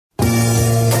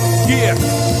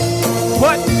Yeah.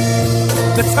 What?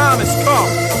 The time has come.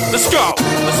 Let's go.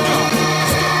 Let's go.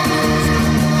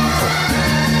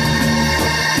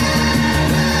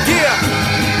 Yeah.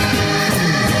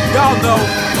 Y'all know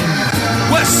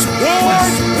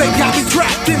WestWard. They got me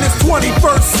trapped in this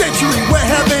 21st century where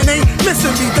heaven ain't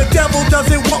missing me. The devil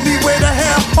doesn't want me. Where the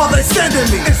hell are they sending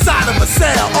me? Inside of a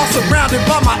cell, all surrounded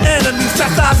by my enemies,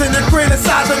 chastising and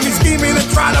criticizing me, scheming and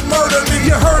trying to murder me.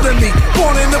 You heard of me,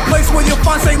 born in the place where you'll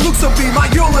find St. Luke's will be my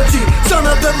eulogy. Son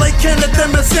of the late Kenneth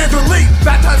and Miss Sandra Lee,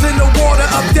 baptized in the water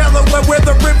of Delaware where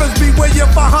the rivers be, where you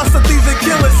find hostile thieves and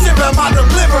killers. Shiver my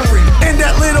delivery. In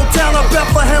that little town of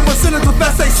Bethlehem where sinners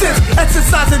confess their sins,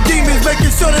 exercising demons,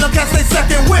 making sure they don't catch their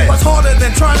second wind. What's harder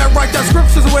than trying to write down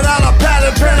scriptures without a pad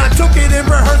and pen? I took it and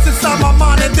rehearsed inside my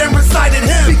mind and then recited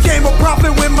him. Became a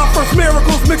prophet with my first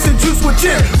miracles, mixing juice with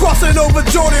gin, crossing over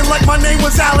Jordan like my name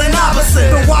was Allen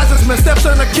Iverson. The wisest man steps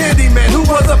on a candy man who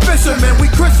was a fisherman. We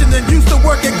Christian and used to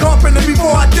work in carpenter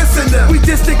before I dissing them. We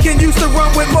distant and used to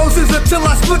run with Moses until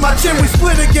I split my chin. We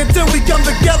split again till we come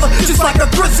together just like a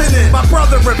christening. My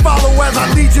brother and follow as I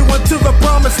lead you into the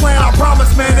promised land. I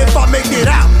promise, man, if I make it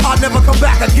out, I'll never come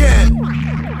back again.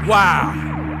 Wow.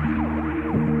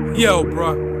 Yo,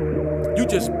 bruh, you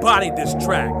just bodied this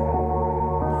track.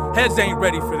 Heads ain't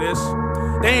ready for this.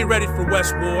 They ain't ready for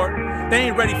WestWard. They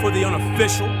ain't ready for the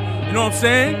unofficial. You know what I'm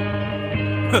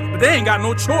saying? But they ain't got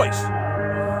no choice.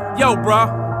 Yo, bruh,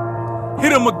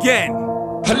 hit him again.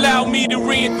 Allow me to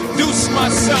reintroduce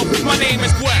myself. My name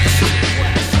is West.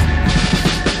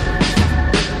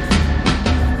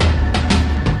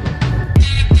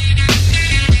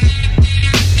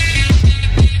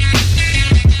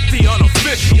 The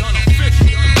unofficial.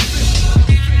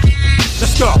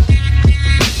 Let's go.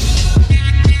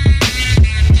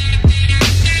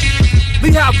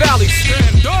 Lehigh Valley,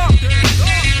 stand up.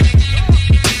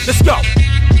 Let's go.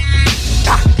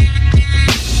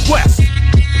 West.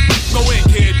 Go in,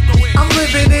 kid. Go in. I'm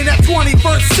living in that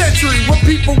 21st century where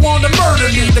people want to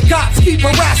murder me. The cops keep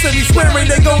harassing me, swearing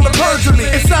they gonna perjure me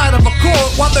inside of a court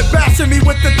while they're bashing me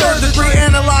with the third degree,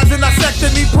 analyzing,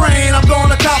 dissecting me, praying I'm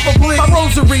gonna cop a plea. My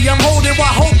rosary I'm holding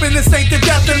while hoping this ain't the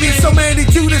death of me. So many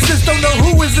Judases don't know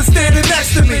who is standing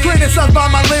next to me. Criticized by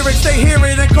my lyrics, they hear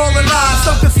it and call it lies.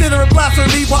 Some consider it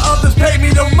blasphemy while others pay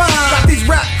me no mind. Got these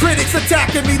rap critics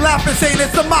attacking me, laughing, saying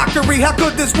it's a mockery. How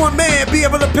could this one man be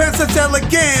able to pen such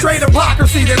elegance? Straight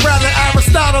hypocrisy, they'd rather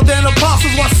Aristotle than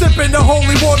apostles while sipping the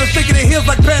holy water, thinking it heals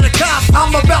like Pentecost.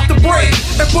 I'm about to break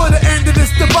and put an end to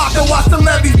this debacle. Watch the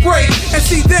levees break and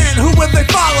see then who will they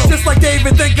follow. Just like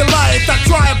David and Goliath, I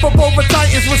triumph up over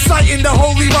titans, reciting the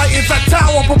holy writings. I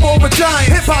tower up over giants,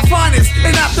 hip-hop's finest.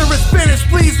 And after it's finished,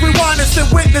 please rewind us and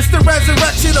witness the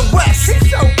resurrection of West.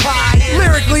 He's so pious.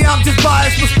 Lyrically, I'm just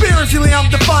biased, but spiritually, I'm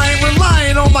defiant.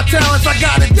 Relying on my talents, I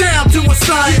got it down to a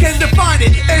science. You can define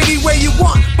it any way you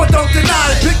want, but don't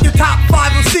deny it. Pick your top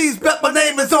 5 MCs, bet my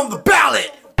name is on the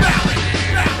ballot.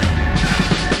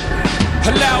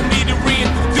 Allow me to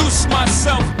reintroduce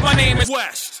myself. My name is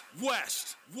West.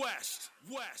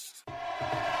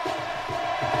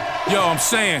 Yo, I'm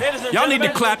saying, y'all need to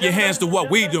clap your hands to what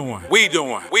we doing. We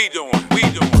doing.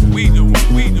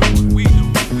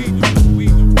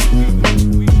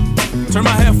 Turn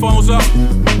my headphones up.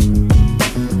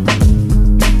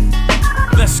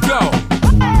 Let's go.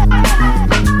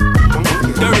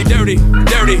 Dirty.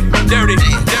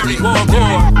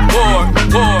 War.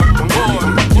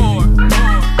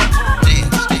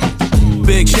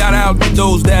 Big shout out to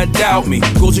those that doubt me.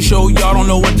 Goes to show y'all don't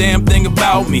know a damn thing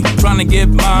about me. Trying to get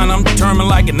mine, I'm determined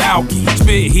like an alky.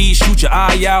 Spit heat, shoot your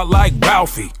eye out like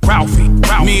Ralphie.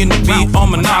 Me and the beat are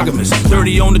monogamous.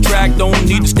 30 on the track, don't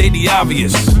need to state the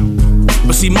obvious.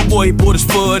 But see, my boy, he put his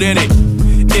foot in it.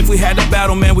 If we had the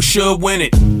battle, man, we should win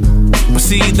it. But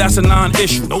see, that's a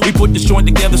non-issue. We put this joint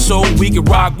together so we can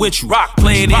rock with you.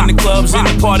 Play it in the clubs, in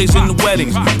the parties, in the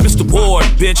weddings. Mr. Ward,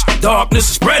 bitch, darkness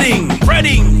is spreading. And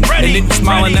if you're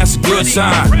smiling, that's a good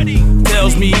sign.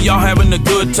 Tells me y'all having a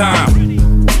good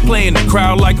time. Playing the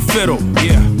crowd like a fiddle.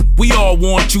 Yeah, we all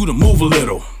want you to move a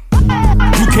little.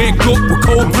 You can't cook with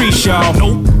cold grease, y'all.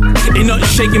 Nope, ain't nothing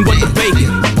shaking but the bacon.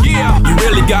 Yeah, you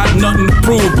really got nothing to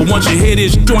prove, but once you hit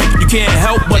this joint, you can't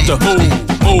help but to move.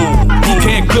 You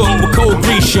can't cook with cold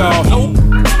grease, y'all. Nope,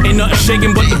 ain't nothing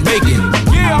shaking but the bacon.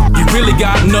 Yeah, you really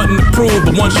got nothing to prove,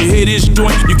 but once you hit this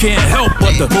joint, you can't help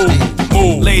but to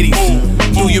move. Ladies,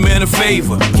 do your man a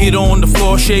favor, get on the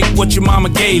floor, shake what your mama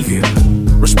gave you.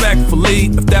 Respectfully,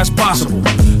 if that's possible.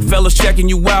 Fellas checking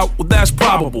you out, well that's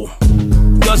probable.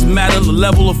 doesn't matter the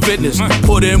level of fitness.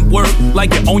 Put in work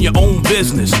like you own your own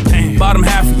business. Bottom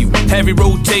half of you, heavy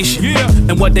rotation.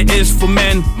 And what there is for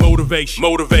men, motivation.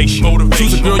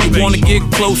 Choose a girl you wanna get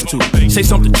close to. Say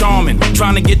something charming,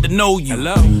 trying to get to know you.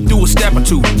 Do a step or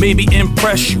two, maybe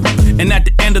impress you. And at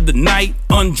the end of the night,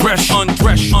 undress you.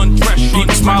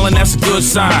 People smiling, that's a good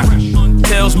sign.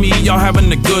 Tells me y'all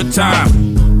having a good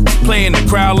time. Playing the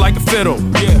crowd like a fiddle.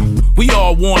 We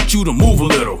all want you to move a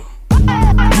little.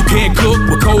 You can't cook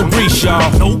with cold grease,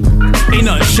 y'all. Nope. Ain't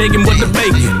nothing shaking but the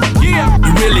bacon.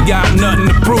 You really got nothing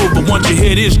to prove, but once you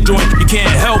hit this joint, you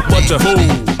can't help but to move.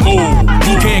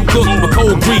 You can't cook with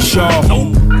cold grease, y'all.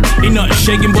 Nope. Ain't nothing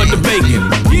shaking but the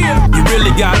bacon. You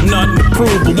really got nothing to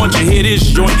prove, but once you hit this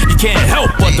joint, you can't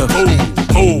help but to move.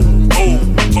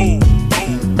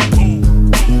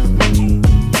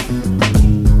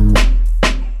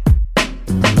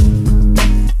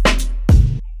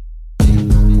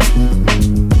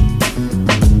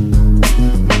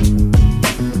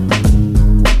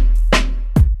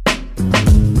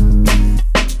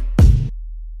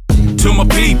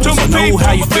 Know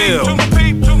how you feel.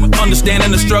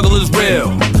 Understanding the struggle is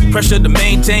real. Pressure to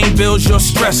maintain bills, you're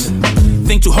stressing.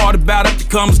 Think too hard about it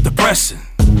becomes depressing.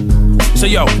 So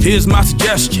yo, here's my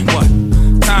suggestion. What?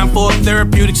 Time for a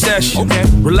therapeutic session. Okay.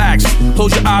 Relax,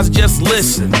 close your eyes, just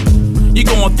listen. You're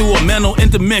going through a mental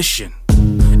intermission.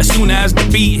 As soon as the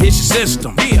beat hits your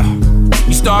system,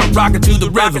 you start rocking to the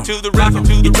rhythm.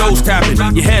 Your toes tapping,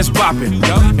 your head's bopping.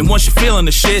 And once you're feeling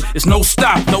the shit, it's no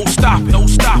stop.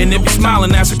 And if you're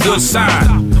smiling, that's a good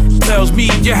sign. Tells me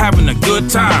you're having a good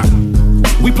time.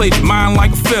 We played your mind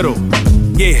like a fiddle.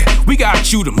 Yeah, we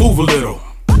got you to move a little.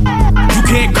 You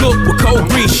can't cook with cold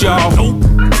grease, y'all.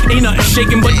 Ain't nothing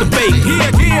shaking but the bacon.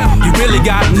 You really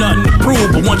got nothing to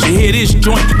prove, but once you hit this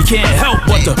joint, you can't help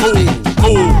but to move.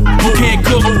 You can't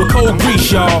cook with cold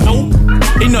grease, y'all.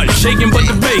 Ain't nothing shaking but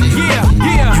the bacon.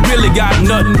 You really got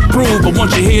nothing to prove, but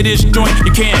once you hit this joint,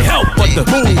 you can't help but to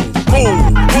move.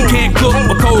 You can't cook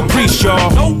with cold grease,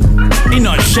 y'all. Ain't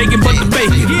nothing shaking but the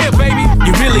bacon.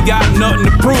 You really got nothing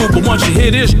to prove, but once you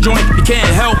hit this joint, you can't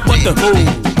help but to move.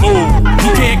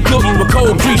 You can't cook with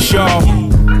cold grease, y'all.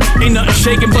 Ain't nothing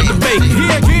shaking but the bacon. You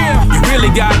really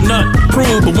got nothing to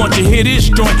prove, but once you hit this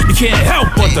joint, you can't help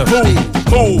but to move.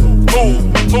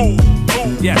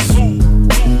 Yes.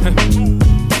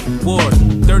 Ward,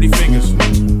 30 Fingers,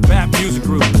 Bap Music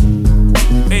Group,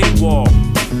 A-Wall,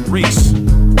 Reese,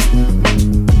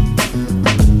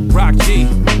 Rock G,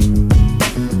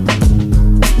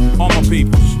 all my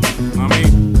peoples. I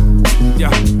mean,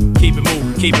 yeah, keep it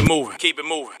moving, keep it moving, keep it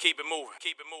moving, keep it moving,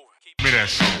 keep it moving. Give me that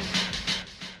song.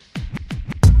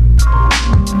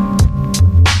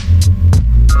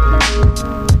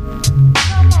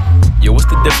 Yo, what's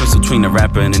the difference between a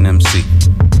rapper and an MC?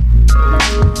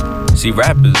 See,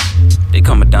 rappers, they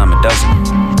come a dime a dozen.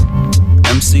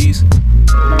 MCs,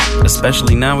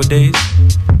 especially nowadays,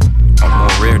 are more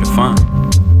rare to find.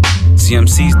 See,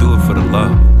 MCs do it for the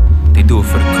love. They do it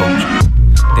for the culture.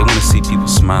 They want to see people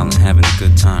smiling, having a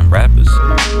good time. Rappers,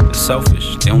 they're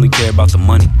selfish. They only care about the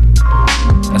money.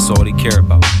 That's all they care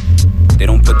about. They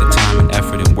don't put the time and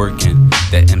effort and work in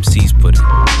that MCs put in.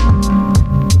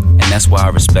 And that's why I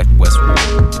respect WestWard.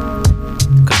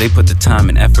 Cause they put the time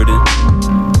and effort in,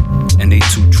 and they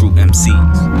two true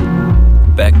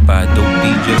MCs. Backed by a dope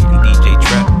DJ and DJ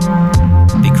Trap,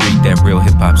 they create that real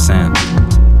hip-hop sound.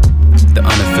 The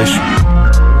unofficial,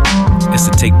 it's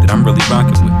a tape that I'm really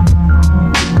rocking with.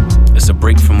 It's a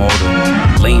break from all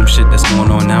the lame shit that's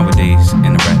going on nowadays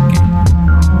in the rap game.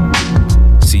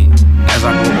 See, as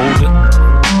I grow older,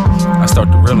 I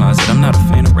start to realize that I'm not a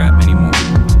fan of rap anymore.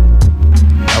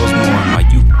 That was more in my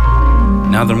youth.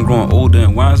 Now that I'm growing older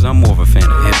and wiser, I'm more of a fan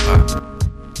of hip-hop.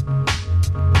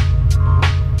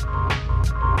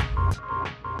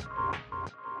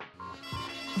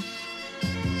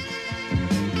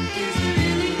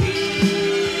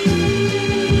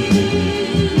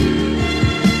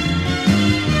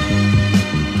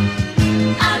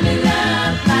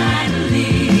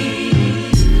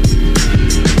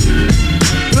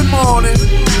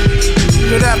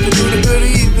 Good afternoon or good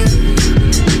evening.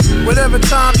 Whatever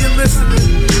time you're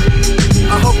listening,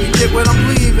 I hope you get what I'm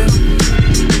leaving.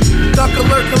 Duck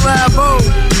Alert collabo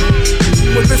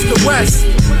with Mr. West,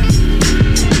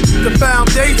 the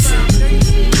foundation.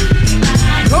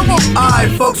 Come on,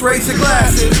 alright folks, raise your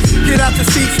glasses. Get out the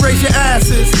seats, raise your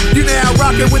asses. You now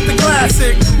rockin' with the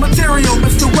classic material,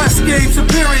 Mr. West game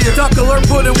superior. Duck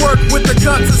Alert put in work with the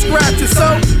cuts and scratches,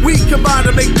 so we combine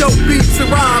to make dope beats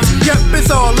and rhymes. Yep, it's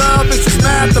all love, it's just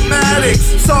mathematics.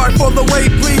 Sorry for the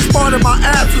wait, please pardon my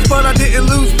absence, but I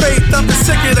didn't lose faith, I'm just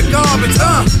sick of the garbage.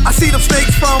 I see them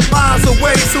snakes from miles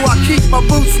away, so I keep my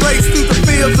boots laced through the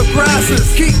fields of grasses.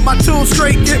 Keep my tune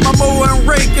straight, get my mower and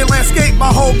rake, and landscape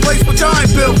my whole place, but I ain't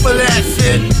built for that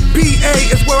shit. PA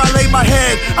is where I lay my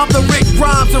head. I'm the Rick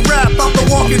Grimes of rap, I'm the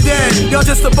Walking Dead. Y'all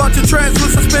just a bunch of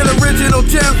translucent spin original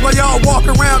gems, while y'all walk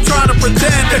around trying to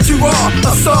pretend that you are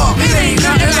a star. It ain't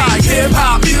nothing like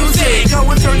hip-hop music. Go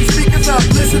and turn your speakers up,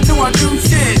 listen to our new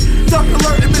shit. Duck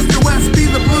Alert and Mr. West be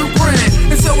the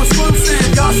blueprint. It's so exclusive,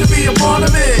 y'all should be a part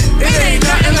of it. It ain't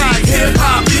nothing like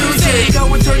hip-hop music. Go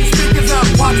and turn your speakers up,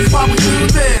 watch us while we do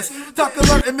this. Duck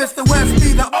Alert and Mr. West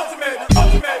be the ultimate.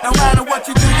 No matter what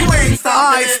you do, you ain't stop.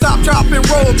 I ain't stop, drop, and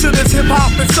roll to this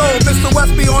hip-hop and soul. Mr.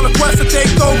 West be on a quest to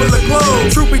take over the globe.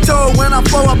 Truth be told, when I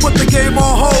flow, I put the game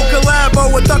on hold.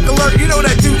 Collabo with Duck Alert, you know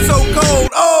that dude's so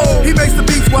cold. Oh, he makes the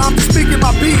beats while I'm just speaking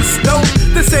my piece. No,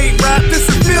 this ain't rap, this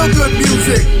is feel-good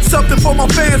music. Something for my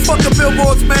fans, fuck the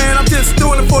billboards, man. I'm just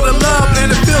doing it for the love,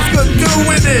 and it feels good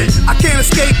doing it. I can't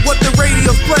escape what the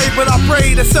radios play, but I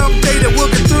pray that someday that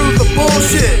we'll get through the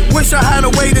bullshit. Wish I had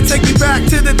a way to take me back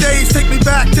to the days, take me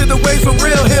back to the ways of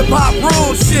real hip-hop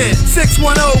rules shit.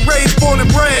 610, raised, born and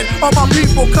bred. All my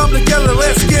people come together,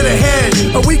 let's get ahead.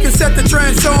 Or we can set the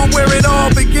trend, show 'em where it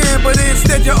all began, but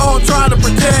instead you're all trying to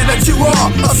pretend that you are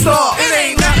a star. It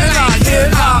ain't nothing like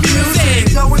hip-hop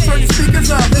music. Go and turn your speakers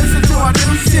up, listen to our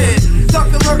new shit. Duck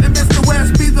Alert and Mr.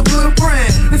 West be the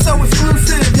blueprint. It's so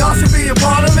exclusive, y'all should be a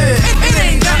part of it. It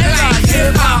ain't nothing like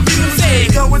hip-hop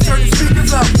music. Go and turn your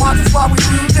speakers up, watch us while we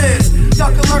do this.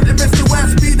 Duck Alert and Mr.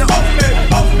 West be the ultimate.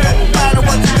 No matter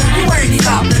what you do, you ain't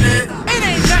stopping it. It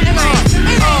ain't nothing like, it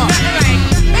ain't nothing like,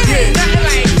 it ain't nothing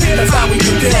like. That's how we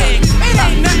do that. It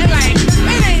ain't nothing like,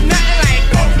 it ain't nothing like.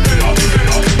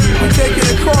 We're taking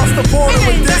it across the border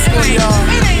with this one, y'all.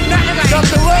 It ain't nothing like,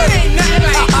 Duck Alert. it ain't nothing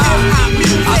like hip-hop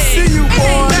music. I see you, boy. It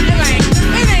ain't nothing like,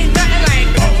 it ain't nothing like.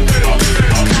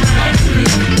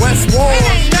 WestWard. It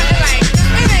ain't nothing like,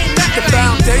 it ain't nothing The like.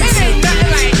 foundation. It ain't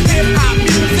nothing like hip-hop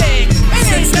music.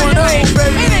 610,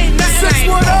 baby.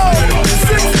 610.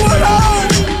 610.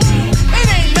 It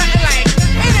ain't nothing like,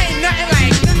 it ain't nothing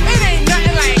like, it ain't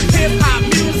nothing like hip-hop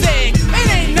music. It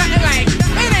ain't nothing like,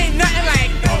 it ain't nothing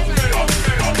like.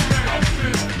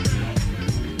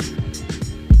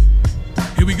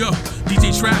 Here we go.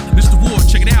 DJ Trap, Mr. Ward,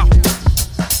 check it out.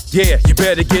 Yeah, you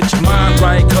better get your mind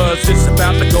right, cause it's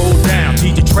about to go down.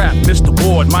 DJ Trap, Mr.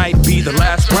 Ward, might be the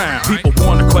last round. People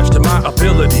wanna question my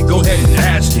ability, go ahead and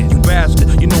ask it. You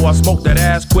bastard, you know I smoke that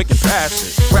ass quick and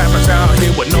fast it. Rappers out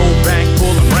here with no bank,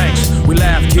 pulling ranks. We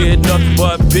laugh, kid, nothing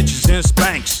but bitches and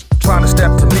spanks. Trying to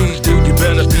step to me, dude, you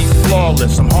better be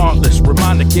flawless. I'm heartless,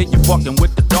 remind the kid you fucking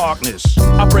with the darkness.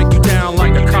 I break you down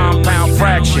like a compound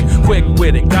fraction. Quick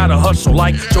with it, gotta hustle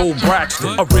like Joe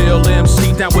Braxton. A real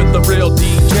MC down with the real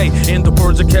DJ. In the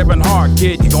words of Kevin Hart,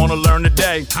 kid, you gonna learn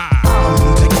today.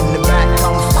 I'm taking it back,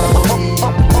 I'm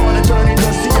on a journey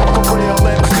to see a real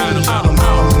MC. I'm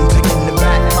taking it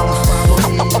back, I'm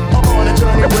on a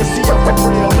journey to see a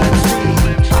real MC.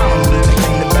 I'm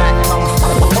taking it back, I'm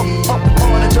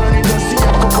on a journey to see a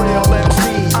real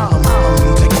MC. I'm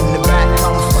taking it back,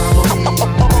 I'm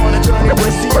on a journey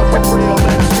to see a real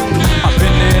MC. I've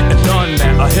been there and done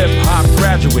that, a hip-hop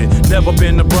graduate. Never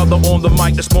been a brother on the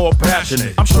mic that's more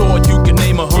passionate. I'm sure you can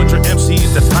name 100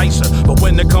 MCs that's nicer, but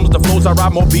when it comes to flows, I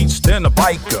ride more beats than a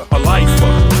biker, a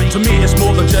lifer. To me, it's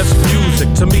more than just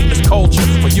music. To me, it's culture.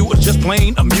 For you, it's just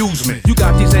plain amusement. You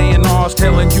got these A&Rs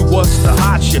telling you what's the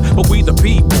hot shit, but we the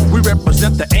people, we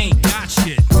represent the ain't got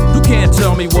shit. You can't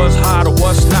tell me what's hot or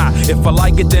what's not. If I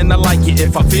like it, then I like it.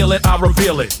 If I feel it, I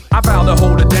reveal it. I vow to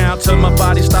hold it down till my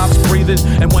body stops breathing,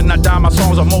 and when I die, my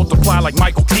songs will multiply like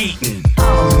Michael Keaton.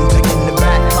 I'm taking it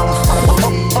back, I'm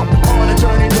on a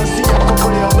journey to see a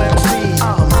real MC.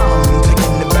 I'm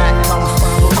taking it back, I'm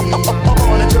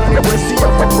on a journey to see a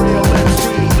real MC.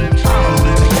 I'm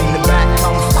taking it back,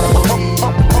 I'm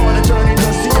on a journey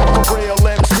to see a real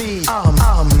MC.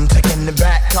 I'm taking it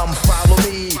back, come follow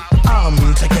me.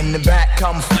 I'm taking it back,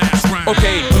 come.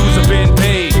 Okay, dues have been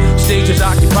paid, stage is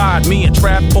occupied. Me and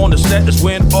Trap on the set is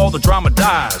when all the drama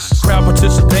dies. Crowd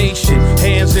participation,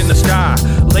 hands in the sky.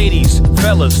 Ladies,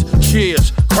 fellas,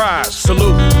 cheers, cries.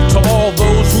 Salute to all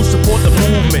those who support the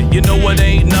movement. You know it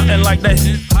ain't nothing like that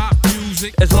hip-hop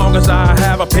music. As long as I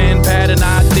have a pen, pad, and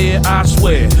idea, I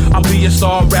swear I'll be a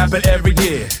star rapping every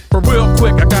year. But real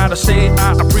quick, I gotta say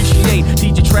I appreciate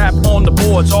DJ Trap on the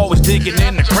boards, always digging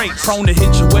in the crates. Prone to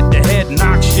hit you with the head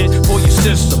knock shit for your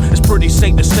system. It's pretty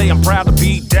safe to say I'm proud to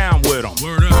be down with them.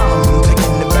 Word up. I'm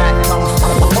taking it back, I'm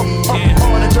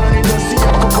on a journey to see a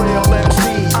real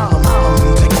MC. I'm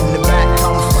taking it back,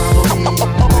 I'm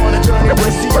on a journey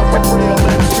to see a real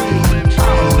MC.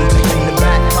 I'm taking it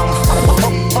back, I'm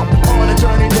on a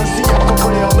journey to see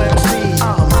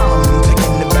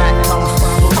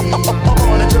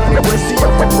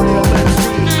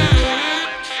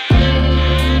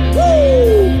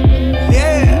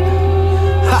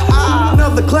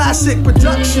classic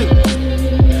production.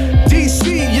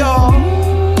 DC, y'all.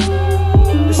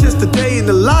 It's just a day in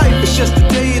the life. It's just a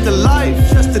day in the life.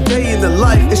 Just a day in the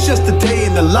life. It's just a day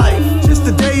in the life. Just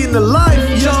a day in the life,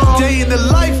 y'all. Just a day in the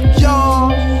life,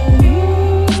 y'all.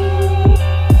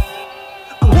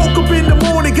 I woke up in the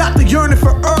morning, got the yearning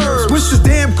for herbs. Wish this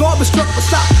damn garbage truck would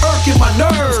stop irking my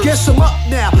nerves. Guess I'm up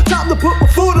now. Time to put my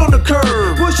foot on the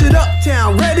curb. Push it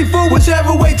uptown, ready for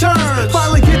whichever way turns.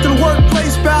 Finally get to the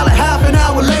workplace, about a half an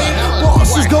hour late.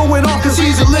 Boss is going on cause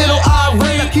he's a little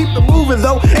irate. I keep it moving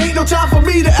though, ain't no time for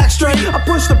me to act straight. I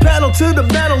push the pedal to the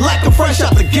metal like I'm fresh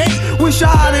out the gate. Wish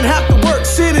I didn't have to work,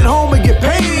 sit at home and get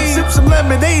paid. Sip some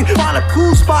lemonade, find a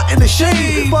cool spot in the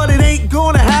shade. But it ain't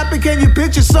gonna happen, can you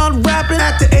picture son rapping?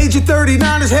 At the age of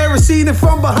 39, his hair is seen it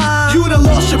from behind. You done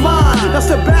lost your mind, now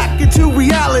step back into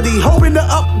reality. Hoping to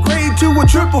upgrade to a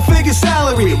triple figure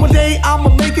salary. One day I'ma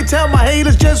make it, tell my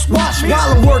haters just watch me.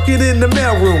 While I'm working in the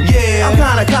mailroom, yeah, I'm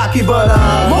kinda cocky, but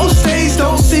most days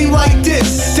don't seem like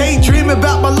this. Daydreaming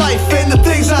about my life and the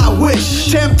things I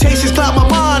wish. Temptations cloud my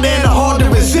mind and are hard to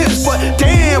resist. But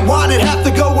damn, why'd it have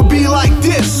to go and be like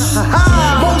this?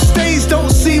 Most days don't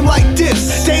seem like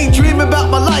this. Daydreaming about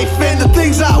my life and the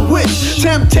things I wish.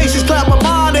 Temptations cloud my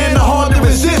mind and are hard to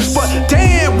resist. But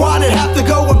damn, why'd it have to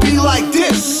go and be like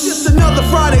this? Just another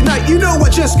Friday night, you know I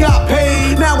just got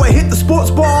paid. Now I hit the sports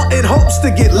bar in hopes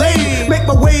to get laid. Make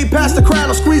my way past the crowd,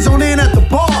 I'll squeeze on in at the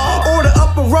bar. Order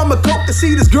up a rum and coke to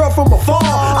see this girl from afar.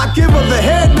 I give her the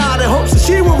head nod in hopes that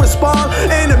she will respond.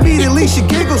 And immediately she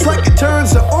giggles like it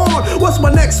turns her on. What's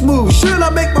my next move? Should I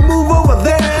make my move over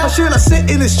there? Or should I sit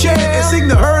in this chair and sing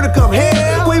to her to come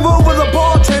here? Wave over the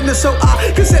bartender so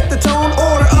I can set the tone.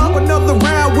 Order up another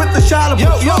round with a shot of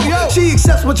Patron. She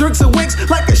accepts my drinks and winks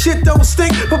like a shit don't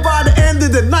stink. But by the end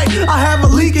of the night, I have her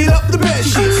leaking up the bed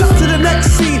sheets. Cut to the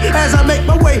next scene as I make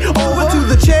my way over to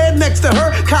the chair next to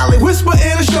her. Kylie whisper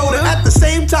in her shoulder at the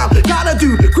same time. Gotta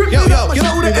do grip it up my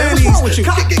shoulder and he's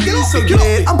cocky. So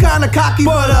yeah, I'm kinda cocky,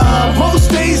 but most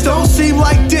days don't seem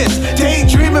like this.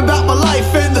 Daydreaming about my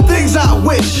life and the things I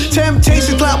wish.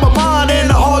 Temptations cloud my mind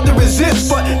and are hard to resist.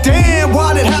 But damn,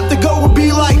 why'd it have to go and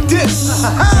be like this?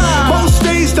 Most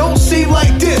days don't seem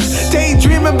like this.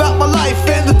 Daydreaming about my life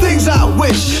and the things I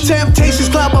wish. Temptations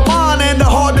cloud my mind and are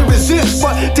hard to resist.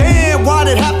 But damn, why'd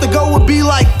it have to go and be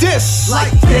like this?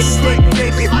 Like this,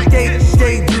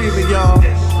 daydreaming, y'all.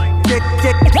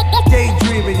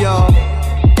 Daydreaming, y'all. Daydreaming, y'all.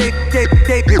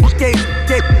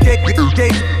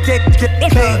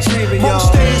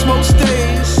 Most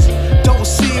days don't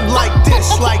seem like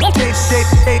this. Like this,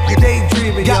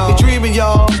 daydreaming, y'all. Got me dreaming,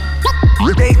 y'all.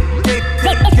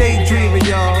 Daydreaming, y'all. Daydreaming,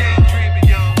 y'all.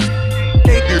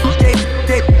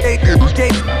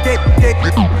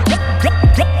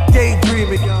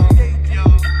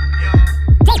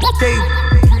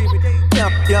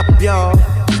 Yup, y'all.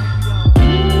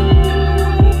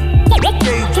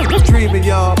 Daydreaming,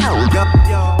 y'all.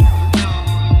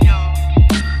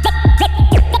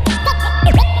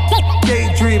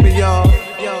 Daydreaming, y'all.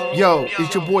 Yo,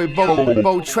 it's your boy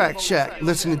Bo Track Shack,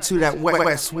 listening to that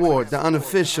WestWard, the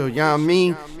unofficial, you know what I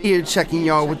mean? Ear checking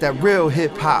y'all with that real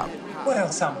hip hop. What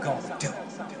else I'm gonna do?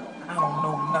 I don't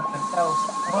know nothing else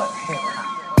but hip hop.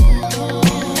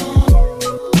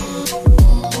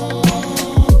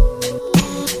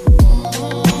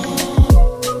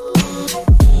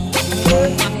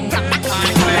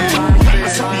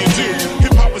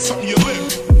 Something you live.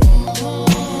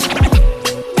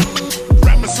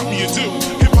 Rap is something you do.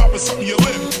 Hip hop is something you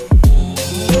live.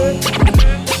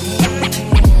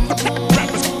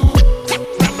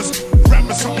 Rap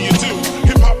is something you do.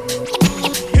 Hip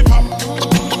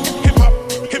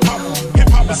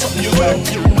hop is something you live.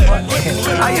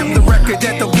 I am the record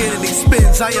that don't get any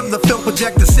spins. I am the film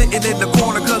projector sitting in the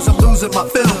corner cause I'm losing my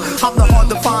film. I'm the hard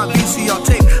to find VCR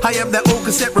tape. I am that old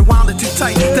cassette rewounded too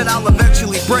tight that I'll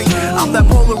eventually break. I'm that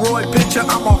Polaroid picture,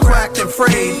 I'm all cracked and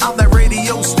frayed. I'm that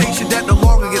radio station that no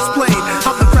longer gets played.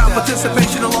 I'm the crowd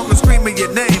participation along with screaming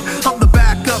your name. I'm the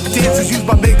backup dancers used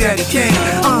by Big Daddy Kane.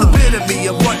 I'm the epitome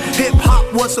of what hip hop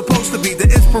was supposed to be. The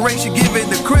inspiration given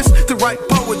to Chris to write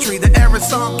poetry. The era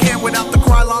song can without the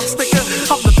Krylon sticker.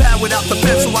 I'm the pad without the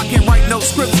pencil, I can't write no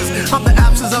scriptures. I'm the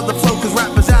absence of the flow cause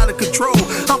rappers out of control.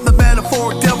 I'm the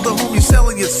metaphoric devil to whom you're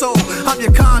selling your soul. I'm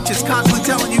your conscience, constantly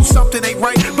telling you something ain't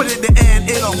right, but in the end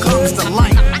it all comes to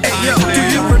light. Hey yo, do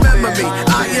you remember me?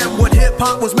 I am what hip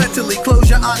hop was mentally. Close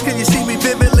your eyes, can you see me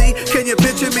vividly? Can you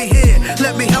picture me here?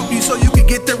 Let me help you so you can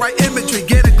get the right imagery.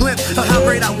 Get a glimpse of how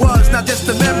great I was, not just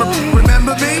a memory.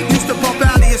 Remember me? Used to pump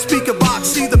out of your speaker box.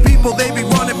 See the people, they be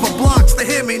running for blocks to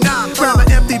hear me now. Grab an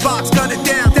empty box, gun it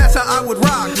down, that's how I would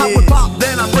rock. I would pop,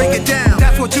 then I break it down.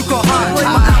 That's what you call hot. Play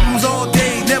my albums all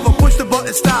day, never push the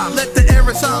button stop. hop. Let the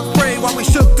aerosols spray while we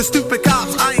shook the stupid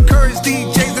cops. I encourage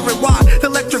DJs to rewind the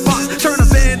electric box. Turn a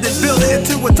band and build it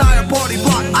into a tire party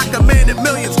block. I commanded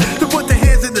millions to put their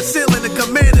hands in the ceiling and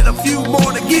commanded a few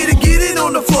more to get it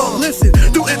on the floor. Listen,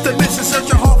 through intermission, search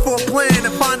your heart for a plan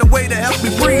and find a way to help me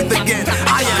breathe again.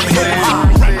 I am hip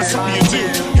hop. Rap is something you do.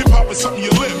 Hip hop is something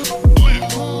you live.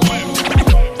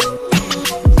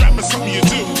 Rap is something you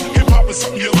do. Hip hop is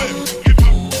something you live.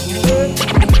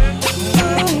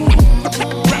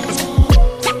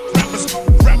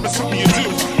 Rap is something you do.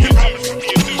 Hip hop is something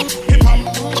you do.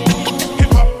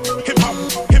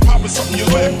 Hip hop is something you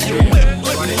live.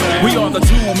 We are the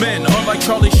two men, unlike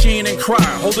Charlie Sheen and Cry,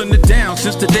 holding it down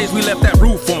since the days we left that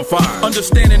roof on fire.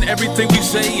 Understanding everything we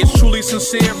say is truly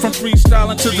sincere, from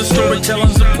freestyling to the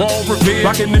storytellings of Paul Revere.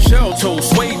 Rocking the shell toes,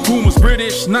 suede Pumas,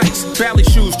 British Knights, Valley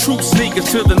shoes, troop sneakers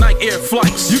to the Nike Air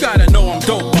Flights. You gotta know I'm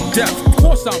dope, I'm deaf, of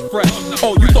course I'm fresh.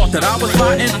 Oh, you thought that I was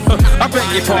hiding? I beg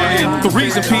your pardon. The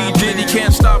reason P. Diddy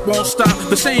can't stop, won't stop.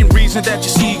 The same reason that you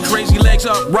see Crazy Legs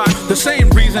up rock. The same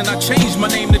reason I changed my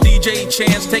name to DJ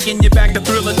Chance, taking you back to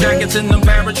Thriller jackets and them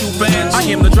parachute bands. I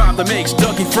am the drive that makes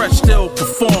Dougie Fresh still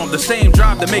perform. The same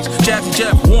drive that makes Jazzy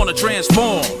Jeff wanna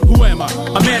transform. Who am I?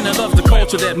 A man that loves the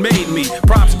culture that made me.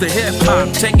 Props to hip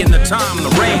hop, taking the time to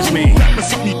raise me. Rap is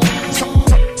something you do. Hip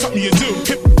hop is something you live.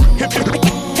 Rap is something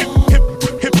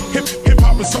you do. Hip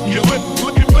hop is something you live.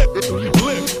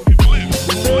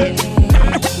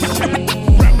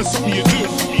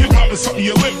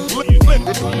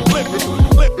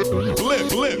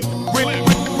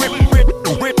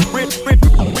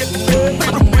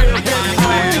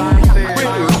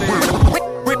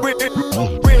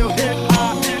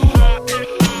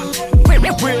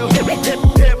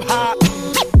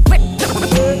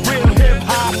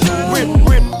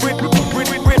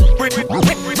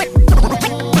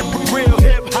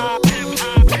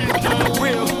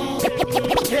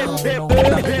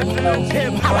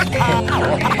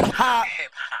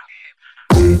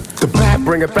 The black,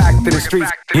 bring it back to the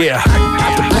streets. Yeah. I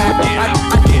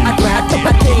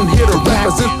came here to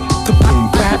represent.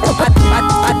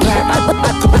 I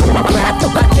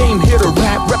came here to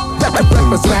rap.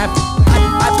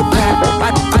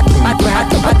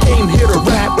 I came here to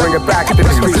rap. Bring it back to the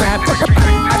streets. I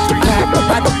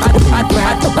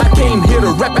came here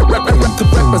to rap.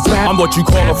 I'm what you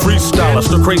call a freestyler,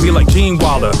 still crazy like Gene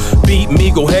Wilder. Beat me,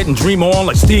 go ahead and dream on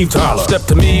like Steve Tyler. Step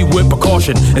to me with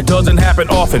precaution, it doesn't happen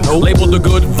often. Labeled a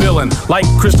good villain, like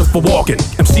Christopher Walken.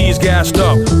 MC's gassed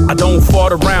up, I don't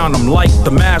fart around. I'm like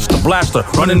the master blaster,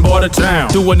 running by the town.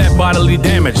 Doing that bodily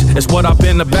damage, it's what I've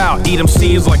been about. Eat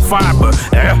MCs like fiber,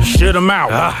 shit them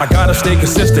out. I gotta stay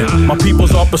consistent, my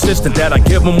peoples are persistent. That I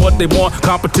give them what they want,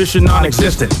 competition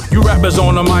non-existent. You rappers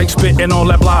on the mic spitting all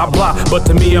that blah blah, but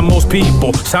to me and most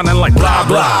people, sounding like blah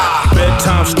blah.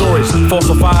 Bedtime stories,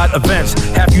 falsified events.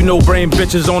 Half you know brain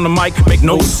bitches on the mic make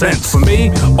no sense. For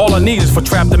me, all I need is for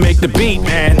trap to make the beat,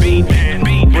 man.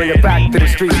 Bring it back to the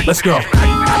streets. Let's go. I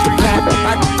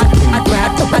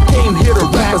came here to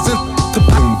represent.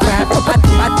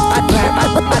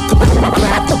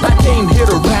 I came here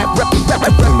to rap.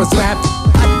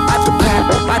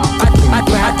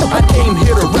 I came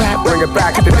here to rap. Bring it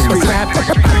back to the streets. I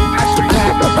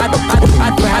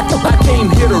came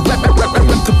here to rap.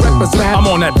 I'm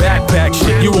on that backpack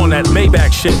shit, you on that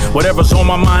Maybach shit. Whatever's on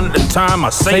my mind at the time, I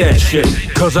say that shit.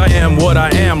 Cause I am what I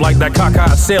am, like that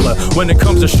cockeyed sailor. When it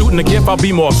comes to shooting a gift, I'll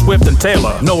be more swift than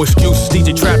Taylor. No excuses,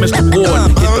 DJ Trap, Mr.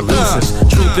 Ward, get the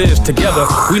loosest. Truth is, together,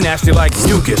 we nasty like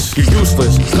mucus. You're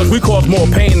useless, cause we cause more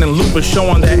pain than lupus.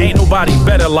 Showing that ain't nobody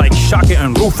better like Shaka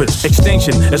and Rufus.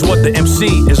 Extinction is what the MC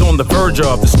is on the verge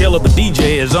of. The scale of the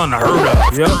DJ is unheard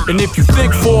of. Yep. And if you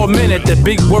think for a minute that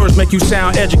big words make you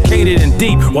sound educated and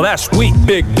deep, well that's sweet,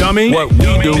 big dummy. What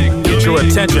we do, get your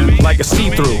attention like a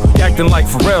see-through. Acting like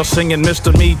Pharrell singing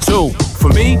Mr. Me Too. For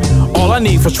me, all I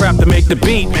need for trap to make the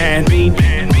beat, man. Bring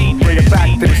it back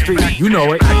to the streets. You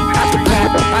know it. I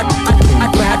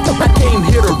came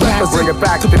here to rap. Bring it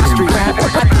back to the streets. I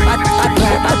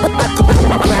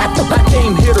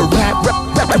came here to rap.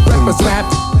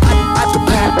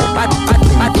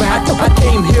 I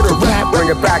came here to rap. Bring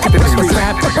it back to the streets.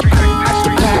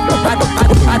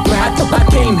 I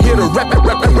came here to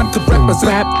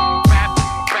rap.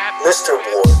 Mr.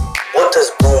 Ward, what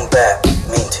does boom bap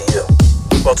mean to you?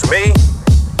 Well, to me,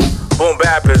 boom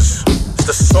bap is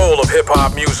the soul of hip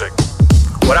hop music.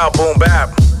 Without boom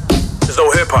bap, there's no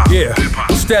hip hop. Yeah,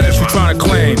 status you trying to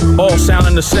claim, all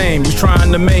sounding the same. You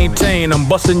trying to maintain, I'm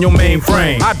busting your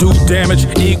mainframe. I do damage,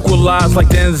 equalize like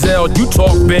Denzel. You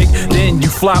talk big, then you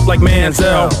flop like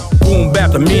Manziel. Boom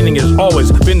bap, the meaning has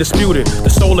always been disputed. The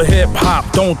soul of hip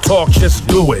hop, don't talk, just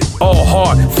do it. All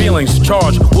heart, feelings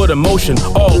charged with emotion.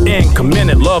 All in,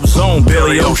 committed, love zone,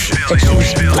 Billy Ocean. The true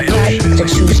sound of hip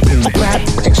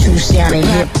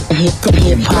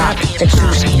hop.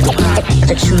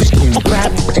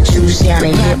 The true sound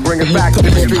of hip. Bring it back to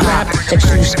the street. The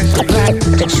true sound of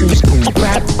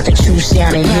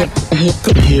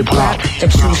hip hop.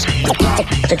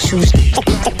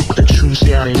 The true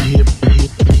sound of hip hop.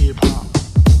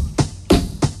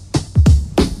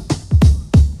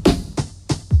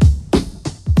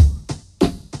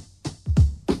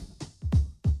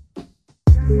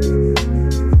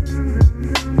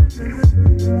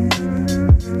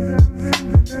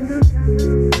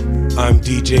 I'm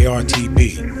DJ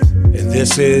RTB, and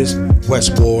this is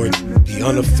WestWard, the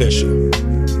unofficial.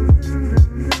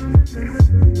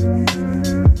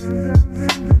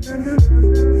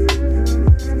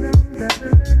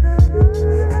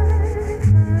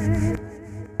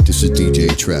 This is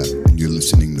DJ Trap, and you're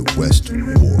listening to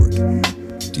WestWard,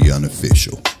 the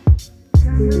unofficial.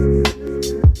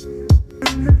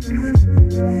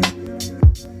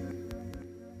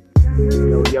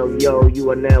 Yo, you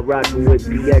are now rocking with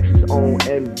DX's own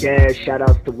M-Dash. Shout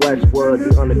outs to WestWard,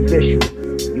 the unofficial.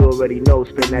 You already know,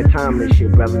 spend that time and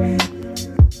shit, brother.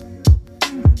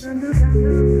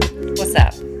 What's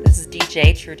up? This is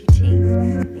DJ Trudy T.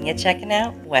 And you're checking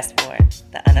out WestWard,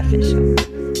 the unofficial.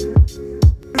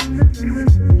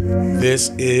 This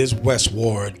is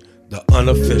WestWard, the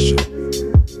unofficial.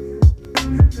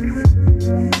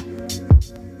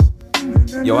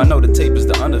 Yo, I know the tape is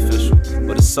the unofficial,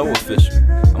 but it's so official.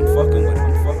 I'm fucking with it.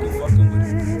 I'm fucking with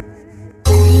it.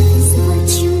 Life is what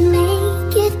you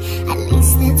make it. At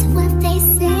least that's what they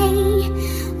say.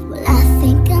 Well, I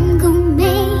think I'm gonna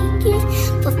make it.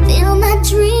 Fulfill my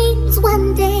dreams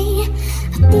one day. I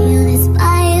feel this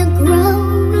fire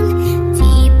growing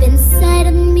deep inside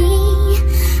of me.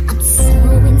 I'm so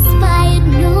inspired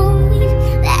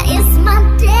knowing that it's my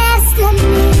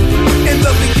destiny. In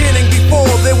the beginning, before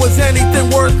there was anything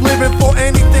worth living for,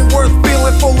 anything worth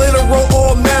feeling for, literal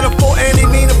or metaphor, any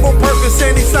meaningful purpose,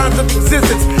 any signs of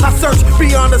existence. I search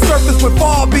beyond the surface, with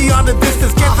far beyond the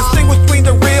distance. Can't distinguish between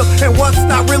the real and what's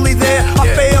not really there. I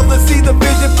fail to see the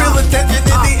vision, feel the tension in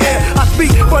the air. I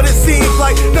speak, but it seems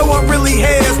like no one really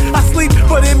hears. I sleep,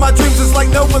 but in my dreams it's like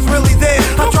no one's really there.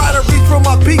 I try to reach for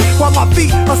my peak while my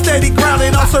feet are steady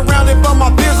grounded. I'm surrounded by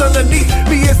my peers underneath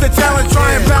me is the challenge.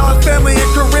 Try and balance family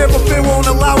and career, but fear won't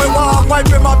allow it. While I'm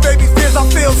wiping my baby's tears, I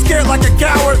feel scared like a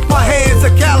coward. My hands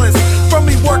are callous from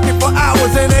me working for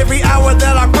hours, and every hour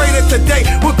that I pray that today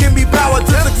will give me power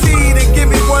to succeed and give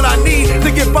me what I need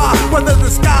to get by. Whether the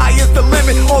sky is the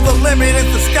limit or the limit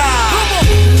is the sky.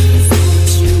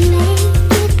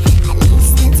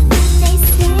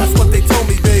 That's what they told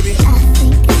me, baby. I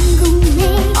think I'm gonna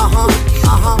make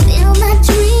Feel my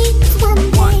dreams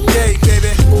one day, baby.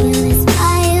 Feel this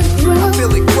fire grow. I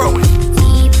feel it growing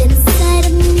deep inside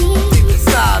of me. Deep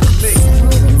inside of me. So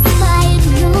inspired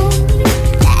knowing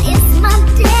that it's my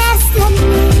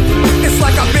destiny. It's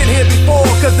like I've been here before,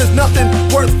 cause there's nothing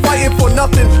worth fighting for,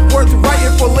 nothing worth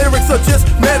writing for. Lyrics are just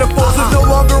metaphors. It's no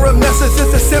longer a message,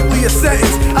 it's simply a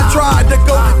sentence. I tried to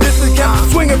go the distance,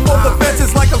 kept swinging for the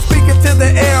fences, like I'm speaking to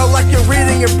the air, like you're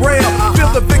reading in braille.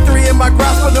 Feel the victory in my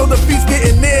grasp, I know the feast's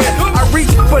getting near. I reach,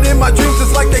 but in my dreams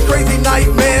it's like they crazy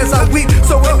nightmares. I weep,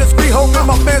 so indiscreet, hoping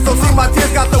my fans don't see my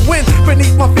tears. Got the wind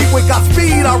beneath my feet with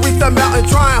Godspeed. I reach the mountain,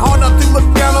 trying hard not to look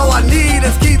down. All I need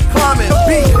is keep climbing the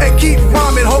beat and keep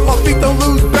rhyming. Hope my feet don't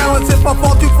lose balance. If I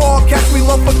fall too far, catch me,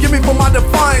 Lord, forgive me for my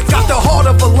defiance. Got the heart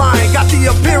of a lion, got the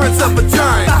appearance of a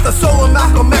giant. Got the soul of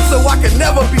Malcolm X, so I can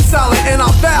never be silent. And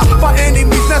I'll vow, by any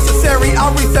means necessary,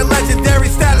 I'll reach that legendary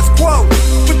status quo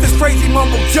with this crazy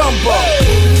mumbo jumbo.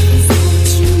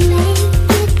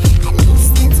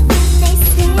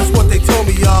 That's what they told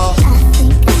me, y'all. I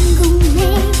think I'm gonna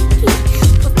make it.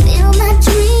 Fulfill my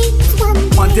dreams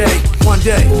one day. One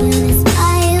day. Feel this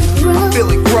fire grow. I feel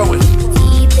it growing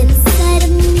deep inside of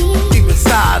me. Deep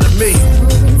inside of me. So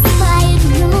inspired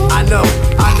knowing I know.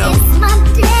 it's my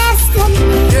destiny.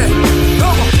 Yeah,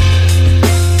 come on.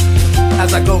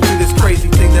 As I go through this crazy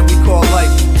thing that we call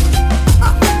life,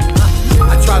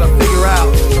 I try to figure out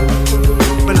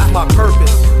what is my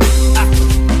purpose,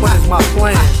 what is my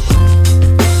plan.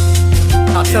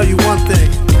 I'll tell you one thing,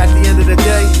 at the end of the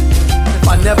day, if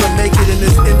I never make it in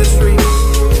this industry,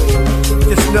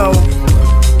 just know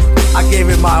I gave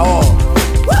it my all.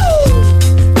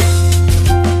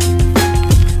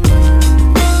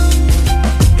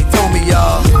 They told me,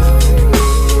 y'all.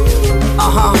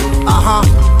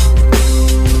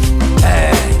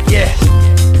 Yeah.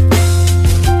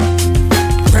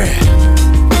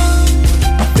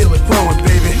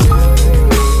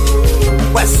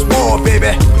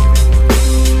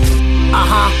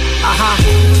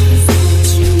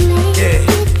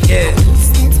 Yeah.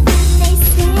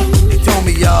 They told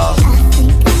me, y'all.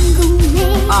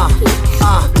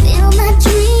 Feel my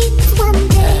dreams one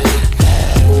day.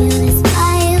 Feel this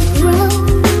fire grow.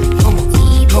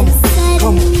 Deep inside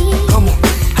of me.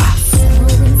 So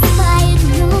inspired,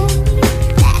 know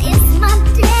that is my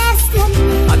destiny.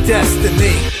 My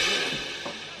destiny.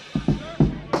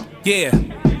 Yeah.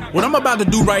 What I'm about to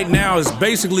do right now is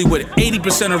basically what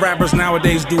 80% of rappers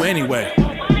nowadays do anyway.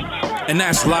 And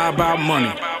that's lie about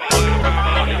money.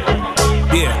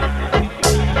 Yeah.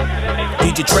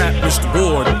 DJ Trap, Mr.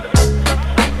 Ward.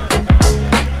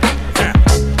 Yeah.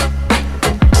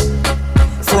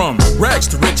 From rags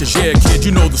to riches, yeah, kid,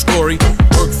 you know the story.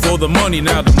 Worked for the money,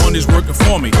 now the money's working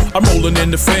for me. I'm rolling in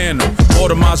the Phantom,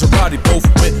 bought a Maserati, both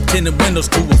with tinted windows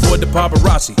to avoid the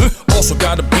paparazzi. Also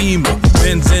got a Beamer,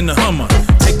 Benz in the Hummer.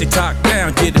 Take the top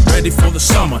down, get it ready for the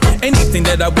summer. Anything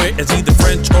that I wear is either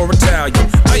French or Italian.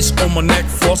 Ice on my neck,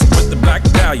 flossing with the black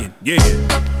medallion. Yeah,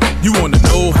 you wanna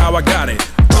know how I got it?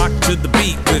 Rock to the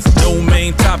beat with no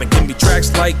main topic. Give me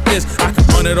tracks like this, I can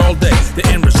run it all day. The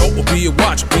end result will be a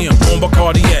watch being worn by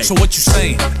Cartier. So what you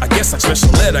saying? I guess like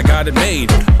special ed, I got it made.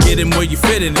 Get in where you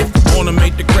fit in if you wanna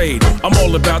make the grade. I'm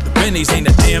all about the bennies, ain't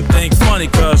a damn thing funny.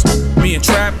 Cause me and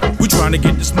Trap, we trying to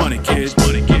get this money, kids.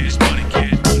 Money, kids, money,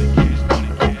 kids.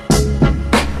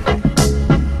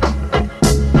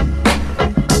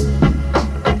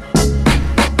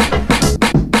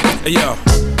 Hey, yo,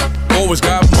 always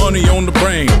got money on the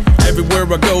brain. Everywhere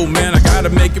I go, man, I gotta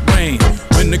make it rain.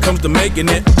 When it comes to making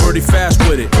it, pretty fast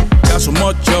with it. Got so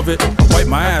much of it, I wipe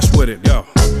my ass with it, yo.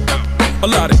 A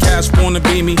lot of cats wanna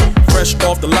be me. Fresh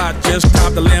off the lot, just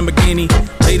topped the Lamborghini.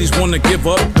 Ladies wanna give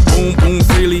up the boom boom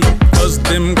freely. Cause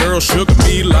them girls shook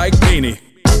me like Beanie.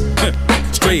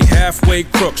 Straight halfway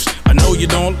crooks. I know you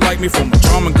don't like me for my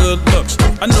charm and good looks.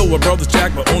 I know a brother's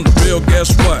jack, but on the real,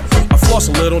 guess what? I floss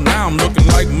a little, now I'm looking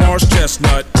like Mars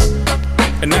Chestnut.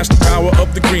 And that's the power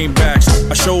of the greenbacks.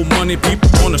 I show money, people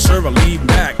wanna serve, I leave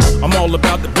back. I'm all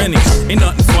about the bennies, ain't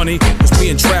nothing funny. Cause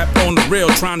being trapped on the rail,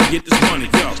 trying to get this money,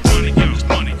 yo.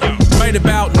 Right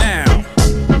about now,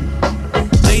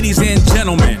 ladies and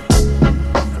gentlemen,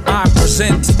 I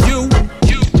present to you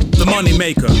the money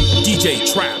maker,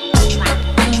 DJ Trap.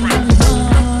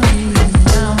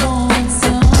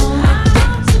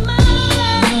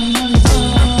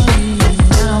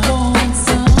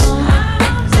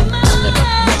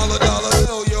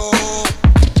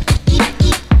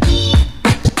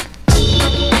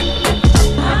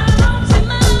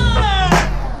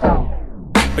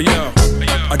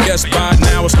 Guess by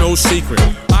now it's no secret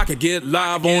I could get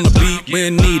live on the beat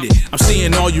when needed. I'm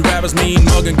seeing all you rappers mean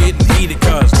mugging getting heated.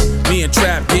 Cause me and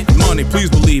Trap getting money, please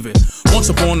believe it. Once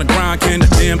upon the grind, can the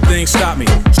damn thing stop me?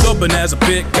 Stubborn as a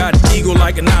pig, got an ego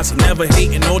like a Nazi. Never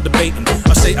hating or debating,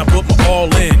 I say I put my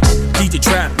all in. DJ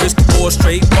Trap, Mr. Boy,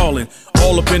 straight ballin'.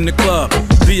 All up in the club,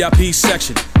 VIP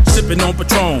section, sipping on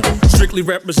Patron, strictly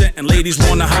representing. Ladies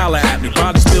wanna holler at me,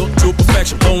 bodies built to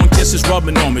perfection, blowing kisses,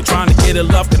 rubbing on me, trying to get a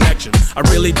love connection. I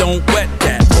really don't wet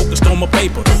that, focused on my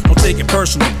paper. Don't take it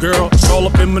personal, girl, it's all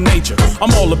up in my nature.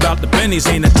 I'm all about the bennies,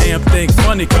 ain't a damn thing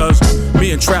funny. Cause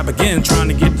me and Trap again, trying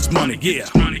to get this money, yeah.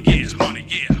 Money, yeah, money,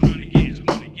 yeah.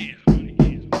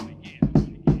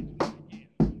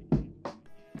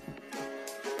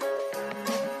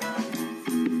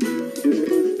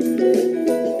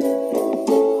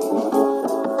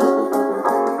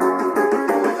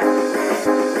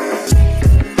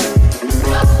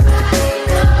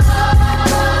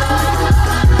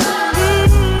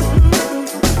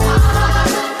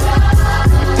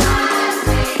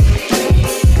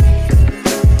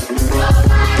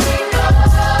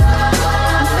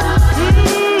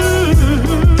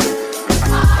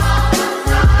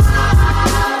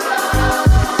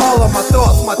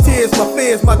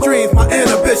 My dreams, my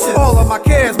inhibitions, all of my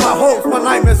cares, my hopes, my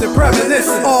nightmares and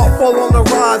premonitions, all fall on the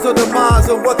rise or demise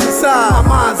of what's inside my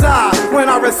mind's eye when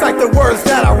I recite the words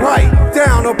that I write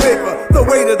down on paper. The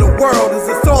weight of the world is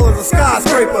as tall as a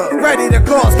skyscraper, ready to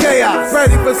cause chaos,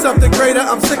 ready for something greater.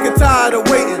 I'm sick and tired of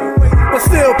waiting, but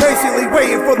still patiently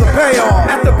waiting for the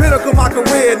payoff. At the pinnacle of my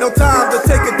career, no time to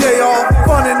take a day off.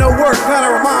 Fun and no work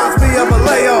kinda reminds me of a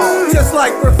layoff. Just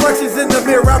like reflections in the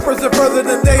mirror, I present further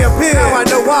than they appear. Now I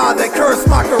know why they curse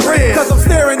my career, cause I'm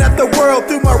staring at the world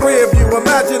through my rear view.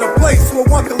 Imagine a place where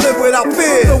one can live without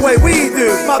fear, the way we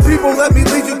do. My people, let me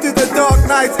lead you through the dark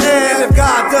night's air. And if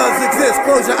God does exist,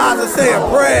 close your eyes and say a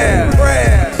prayer.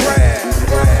 Prayer, prayer.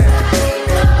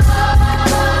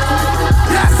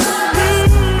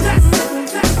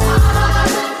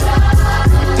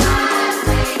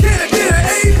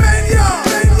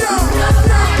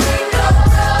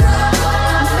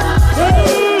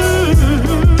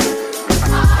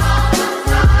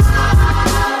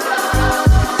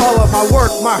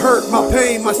 my hurt, my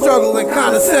pain, my struggle, and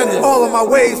condescending. All of my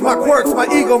ways, my quirks, my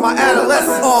ego, my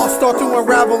adolescence. All start to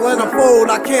unravel and unfold.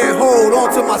 I can't hold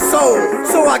on to my soul,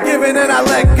 so I give in and I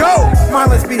let go.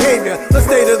 Mindless behavior, the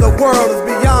state of the world is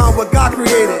beyond what God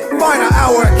created. Find an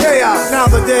hour of chaos. Now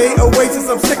the day awaits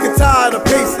us. I'm sick and tired of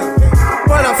pacing,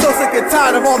 but I'm so sick and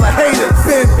tired of all the haters.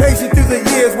 Been patient through the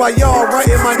years while y'all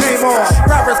writing my name off.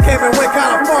 Rappers came and went,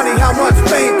 kinda funny how much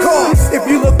fame costs. If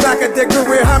you look back at their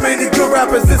career, how many good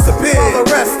rappers disappeared? All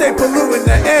the rest, they polluting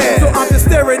the air. So I'm just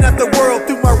staring at the world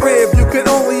through my rib. You can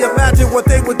only imagine what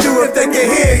they would do if they can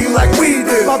hear you like we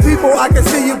do. My people, I can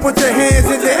see you put your hands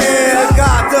in the air. If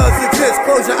God does exist,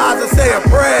 close your eyes and say a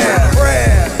prayer.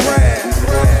 Prayer, prayer.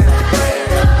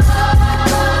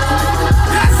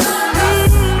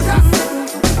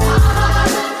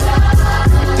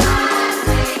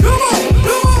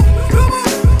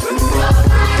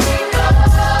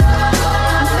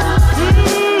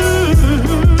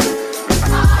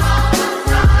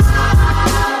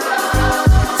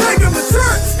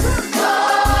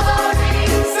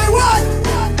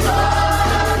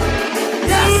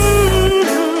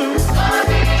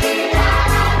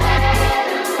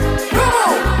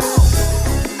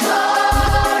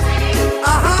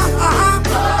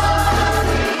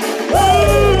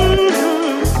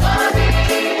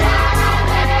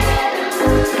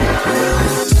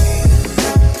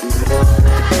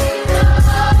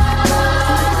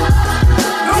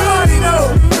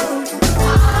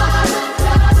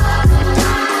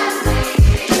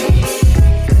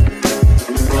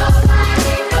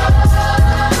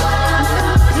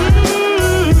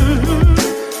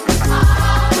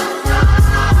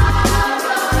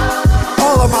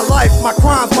 My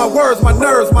crimes, my words, my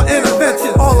nerves, my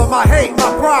intervention. All of my hate,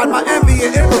 my pride, my envy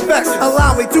and imperfection.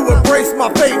 Allow me to embrace my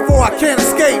fate, for I can't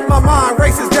escape. My mind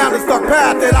races down this dark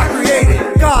path that I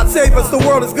created. God save us, the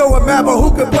world is going mad, but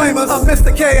who can blame us? I'm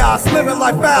Mr. Chaos, living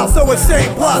life foul, so it's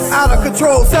shame. Plus, out of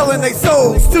control, selling they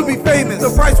souls to be famous.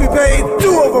 The price we paid,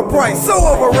 too overpriced, so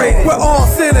overrated. We're all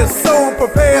sinners, so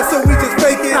unprepared, so we just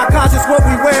fake it. Not conscious what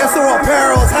we wear, so our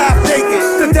apparel's half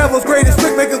naked. The devil's greatest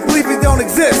trick make us believe he don't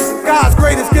exist. God's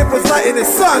greatest gift was letting his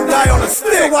son die on a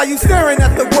stick. So while you staring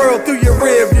at the world through your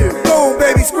rear view, go on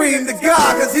baby, scream to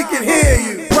God, cause he can hear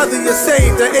you. Whether you're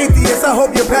saved or atheist, I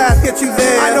hope your path gets you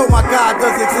there. I know my God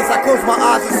does exist, I close my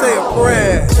eyes and say a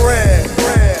prayer, prayer,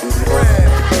 prayer, prayer.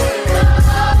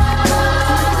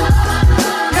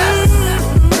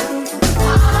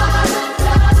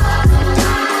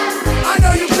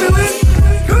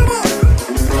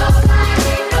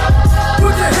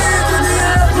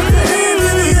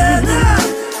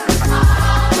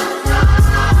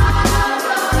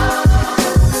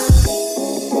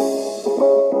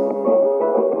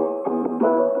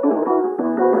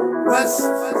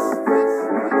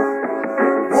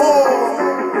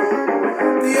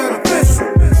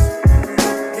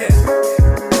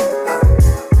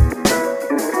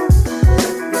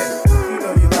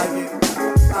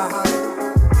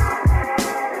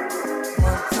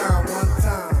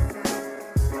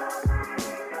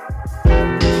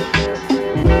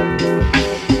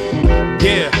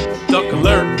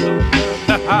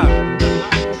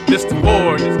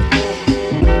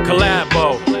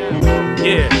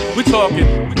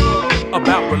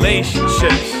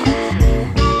 Relationships.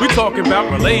 We talking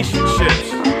about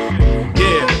relationships.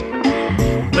 Yeah.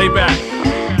 Lay back.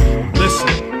 Listen.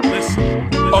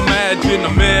 Imagine a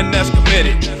man that's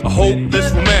committed, a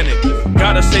hopeless romantic.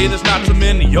 Gotta say there's not too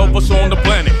many of us on the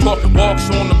planet. Talking walks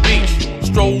on the beach,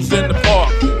 strolls in the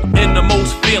park, in the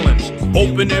most feelings,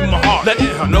 opening my heart, letting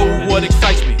her know what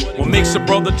excites me, what makes a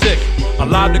brother tick. A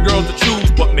lot of girls to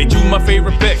choose, but made you my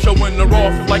favorite pick. Showing her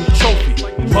off like a trophy,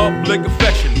 public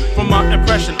affection. From my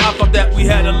impression, I thought that we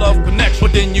had a love connection,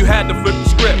 but then you had to flip the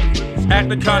script,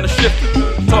 acting kinda shifty,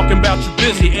 talking about you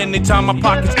busy anytime my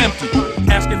pocket's empty,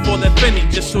 asking for that penny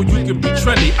just so you can be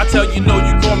trendy. I tell you no,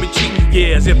 you call me cheap,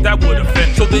 yeah, as if that would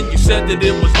offend. So then you said that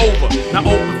it was over, now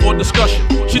open for discussion.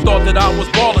 She thought that I was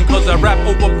ballin' cause I rap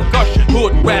over percussion.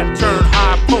 Hood rap turned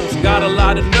high post, got a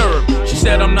lot of nerve. She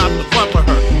said I'm not the fun for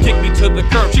her, kick me to the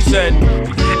curb. She said,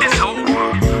 it's over,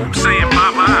 I'm saying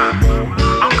bye-bye,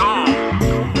 I'm gone.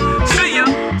 See ya,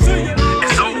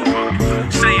 it's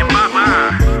over, saying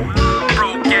bye-bye.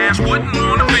 Broke ass wouldn't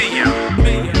wanna be ya.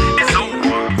 It's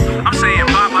over, I'm saying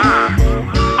bye-bye,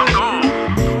 I'm gone.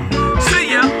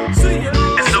 See ya,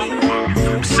 it's over,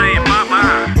 I'm saying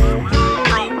bye-bye.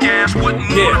 Broke ass wouldn't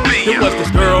wanna be ya. It was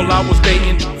this girl I was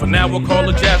dating, for now we'll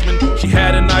call her Jasmine. She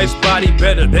had a nice body,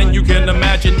 better than you can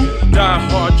imagine. Die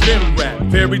hard gym rat,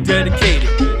 very dedicated,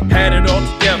 had it all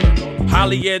together.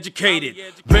 highly educated,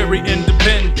 very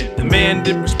independent,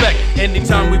 demanded respect.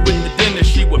 Anytime we went to dinner,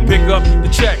 she would pick up the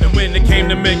check. And when it came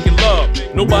to making love,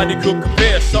 nobody could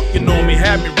compare. Sucking on me,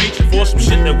 had me reaching for some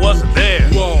shit that wasn't there.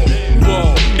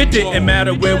 It didn't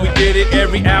matter where we did it,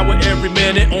 every hour, every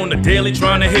minute, on the daily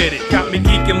trying to hit it. Got me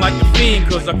geeking like a fiend,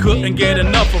 cause I couldn't get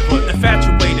enough of her.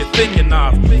 Infatuated, thinking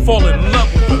I've fallen in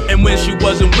love with her. And when she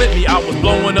wasn't with me, I was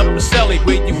blowing up a celly.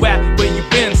 Where you at, where you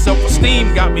been?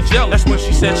 Self-esteem got me jealous. That's when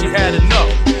she said she had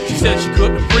enough. She said she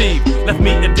couldn't breathe. Left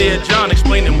me a dead John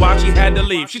explaining why she had to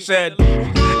leave. She said,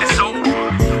 it's over,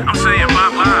 I'm saying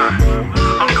bye-bye,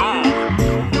 I'm gone.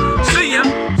 See ya,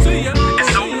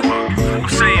 it's over, I'm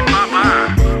saying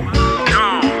bye-bye,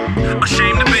 gone.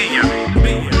 Ashamed to be ya.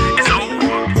 It's over,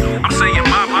 I'm saying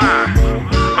bye-bye,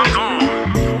 I'm gone.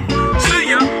 See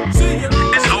ya,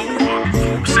 it's over,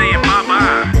 I'm saying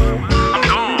bye-bye, I'm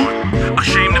gone.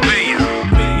 Ashamed to be ya.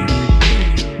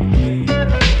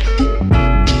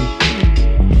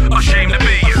 Ashamed to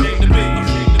be ya.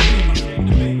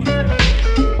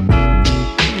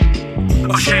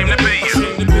 Ashamed to be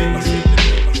ya.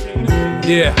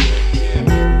 Yeah,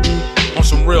 on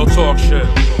some real talk shit.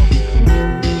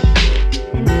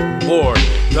 Lord,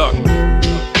 duck.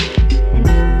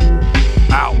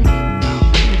 Out.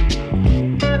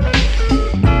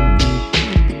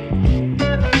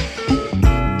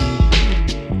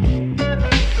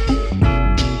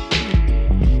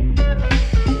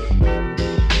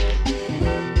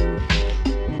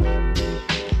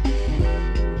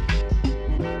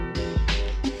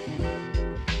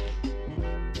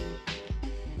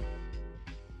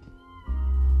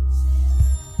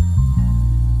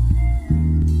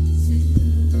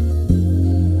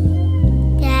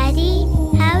 Daddy,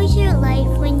 how was your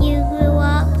life when you grew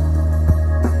up?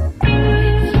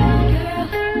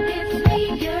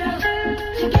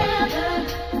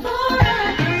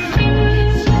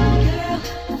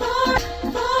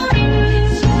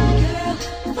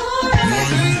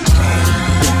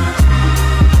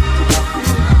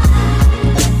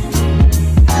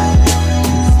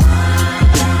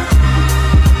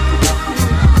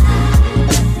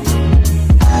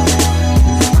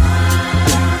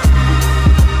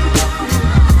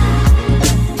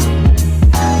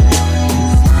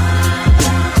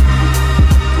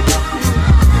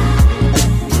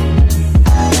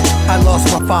 I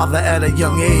lost my father at a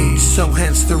young age, so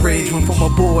hence the rage. Went from a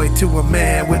boy to a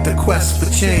man with the quest for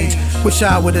change. Wish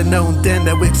I would've known then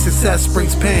that with success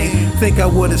brings pain. Think I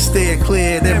would've stayed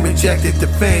clear, then rejected the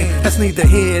fame. That's neither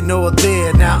here nor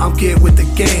there, now I'm geared with the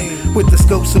game. With the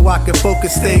scope so I can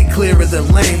focus, stay clear of the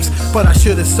lames. But I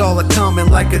should've saw it coming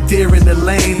like a deer in the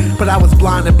lane. But I was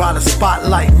blinded by the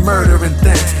spotlight, murdering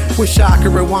things. Wish I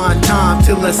could rewind time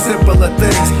to less simpler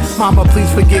things. Mama,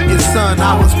 please forgive your son,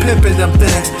 I was pimping them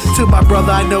things. To my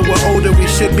brother, I know we're older, we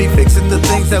should be fixing the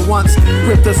things that once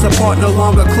ripped us apart, no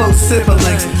longer close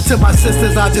siblings. To my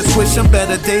sisters, I just wish them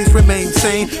better days remain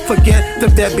sane. Forget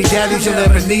them deadbeat daddies, you'll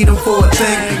never need them for a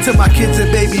thing. To my kids and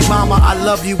baby mama, I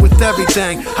love you with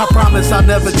everything. I promise I'll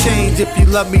never change, if you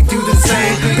love me, do the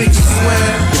same. Bitch, you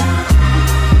swear?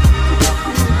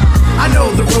 I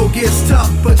know the road gets tough,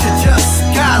 but you just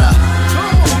gotta.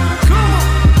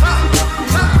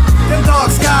 Them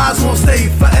dark skies won't stay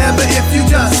forever if you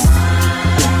just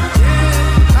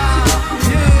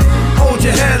hold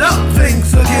your head up,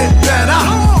 things will get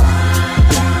better.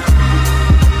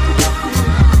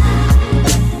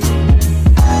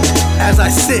 As I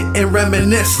sit and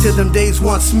reminisce to them days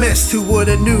once missed. Who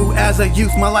would've knew as a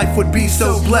youth my life would be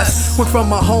so blessed. Went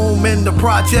from a home in the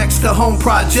projects to home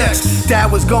projects.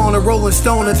 Dad was gone a rolling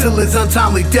stone until his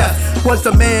untimely death. Was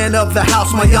the man of the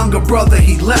house, my younger brother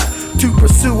he left to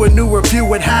pursue a newer view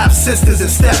with half sisters and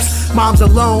steps. Mom's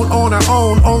alone on her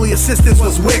own, only assistance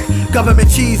was WIC. Government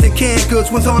cheese and canned goods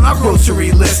was on our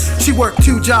grocery list. She worked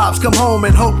 2 jobs, come home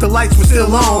and hope the lights were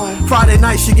still on. Friday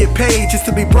night she get paid just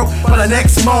to be broke by the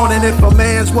next morning. If a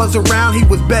man's was around, he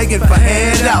was begging for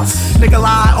handouts. Nigga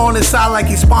lie on his side like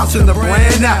he's sponsoring the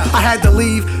brand now. I had to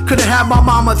leave, couldn't have my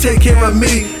mama take care of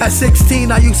me. At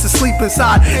 16 I used to sleep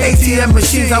inside ATM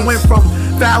machines. I went from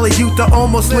Valley youth to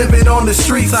almost living on the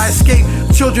streets. I escaped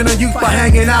children and youth by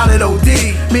hanging out at OD.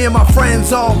 Me and my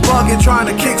friends all bugging, trying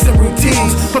to kick some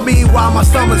routines. But meanwhile my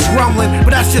stomach's grumbling,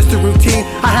 but that's just a routine.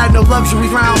 I had no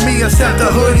luxuries around me except a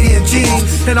hoodie and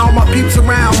jeans. And all my peeps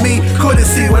around me couldn't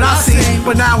see what I seen.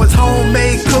 But now it's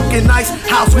homemade, cooking, nice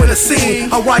house with a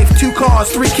scene. A wife, 2 cars,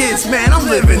 3 kids, man, I'm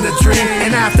living the dream.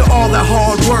 And after all that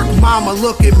hard work, mama,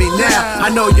 look at me now.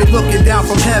 I know you're looking down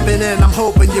from heaven and I'm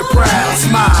hoping you're proud.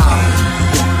 Smile.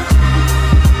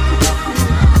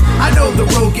 I know the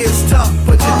road gets tough,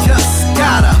 but you just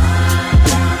gotta.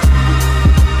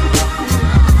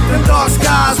 Them dark Dark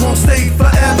skies won't stay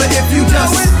forever if you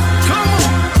just come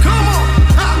on,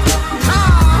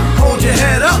 ha. Hold your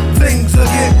head up, things will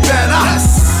get better.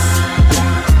 Yes.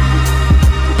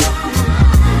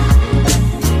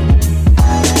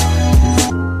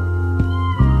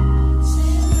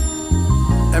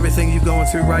 Everything you're going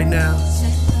through right now,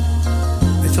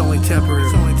 it's only temporary.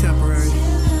 It's only temporary.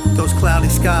 Those cloudy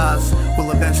skies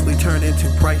will eventually turn into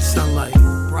bright sunlight.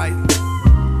 Bright.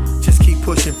 Just keep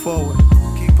pushing forward.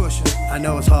 Keep pushing. I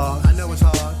know it's hard. I know it's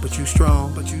hard. But you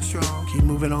strong. But you strong. Keep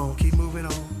moving on. Keep moving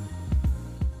on.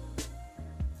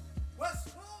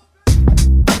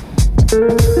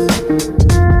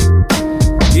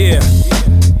 Yeah.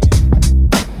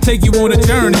 Take you on a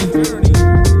journey.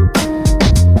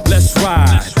 Let's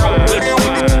ride.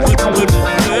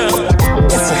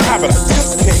 It's a habit I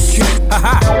just can't keep.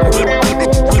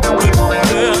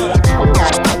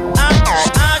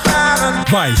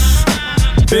 Vice,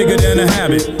 bigger than a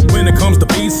habit. When it comes to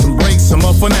beats and breaks, I'm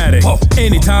a fanatic.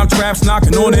 Anytime traps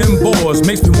knocking on them boards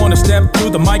makes me wanna step through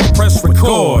the mic and press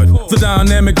record. The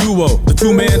dynamic duo, the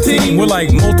two-man team. We're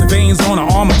like multi-veins on an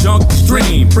armor junk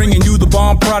stream, bringing you the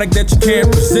bomb product that you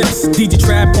can't resist. DJ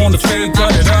Trap on the trade,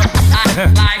 cut it up.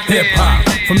 Hip hop,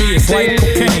 for me it's like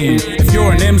cocaine. If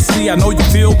you're an MC, I know you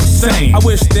feel the same. I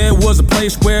wish there was a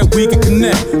place where we could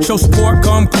connect. Show support,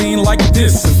 come clean like a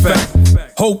disinfect.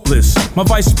 Hopeless, my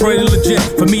vice is pretty legit.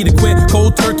 For me to quit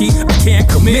cold turkey, I can't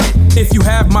commit. If you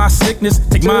have my sickness,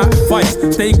 take my advice.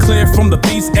 Stay clear from the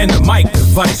beats and the mic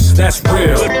device. That's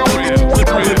real.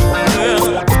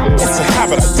 It's a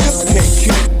habit I just can't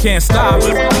keep. Can't stop.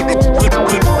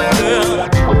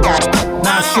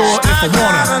 Not sure if I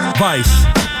wanna vice.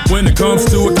 When it comes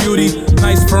to a cutie,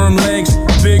 nice firm legs,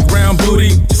 big round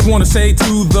booty. Just wanna say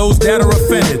to those that are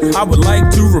offended, I would like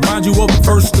to remind you of the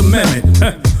First Amendment.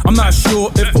 I'm not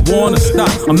sure if I wanna stop.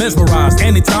 I'm mesmerized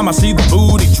anytime I see the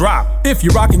booty drop. If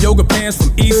you're rocking yoga pants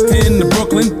from East 10 to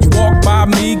Brooklyn, you walk by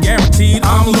me, guaranteed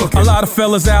I'm looking. A lot of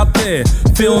fellas out there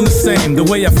feeling the same. The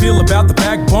way I feel about the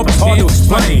back bump is hard to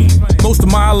explain. Most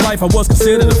of my life I was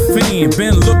considered a fiend.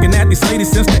 Been looking at these ladies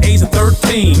since the age of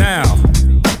 13. Now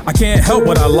I can't help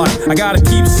what I like. I gotta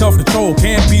keep self-control,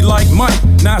 can't be like Mike.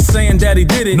 Not saying that he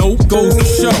did it, nope, goes to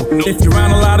show. If you're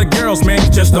around a lot of girls, man, you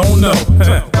just don't know.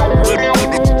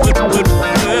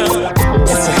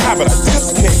 It's a habit I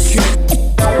just can't keep.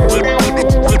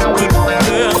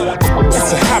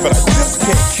 It's a habit I just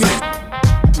can't keep.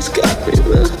 It's got me,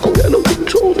 man. I don't got no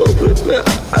control over it, man.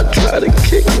 I try to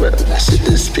kick, man. That shit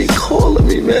just be calling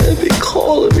me, man. Be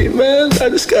calling me, man. I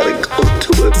just gotta go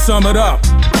to it. To sum it up,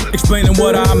 explaining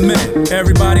what I meant.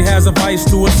 Everybody has a vice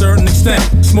to a certain extent.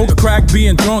 Smoke a crack,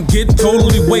 being drunk, get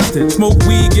totally wasted. Smoke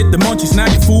weed, get the munchies, now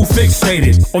your food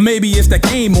fixated. Or maybe it's that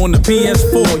game on the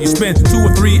PS4. You spend 2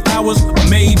 or 3 hours, or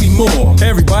maybe more.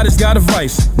 Everybody's got a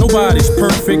vice, nobody's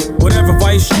perfect. Whatever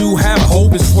vice you have, I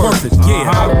hope it's worth it.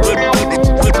 Yeah.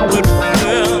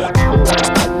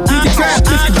 DJ Trap,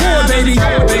 Mr. War, baby.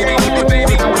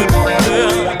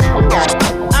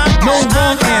 No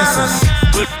wrong answers.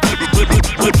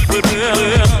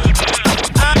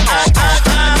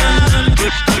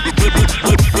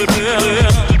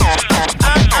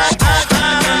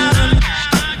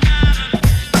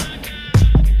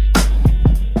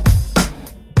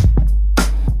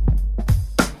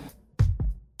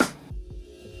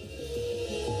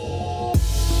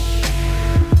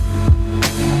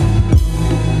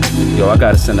 Yo, I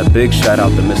gotta send a big shout out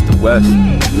to Mr. West,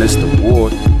 Mr.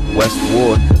 Ward,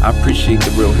 WestWard. I appreciate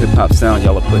the real hip hop sound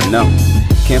y'all are putting out.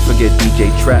 Can't forget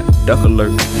DJ Trap, Duck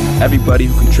Alert, everybody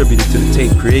who contributed to the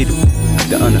tape created,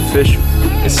 the unofficial.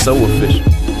 It's so official.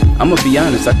 I'ma be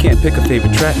honest, I can't pick a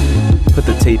favorite track. Put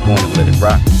the tape on and let it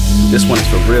rock. This one is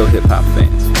for real hip hop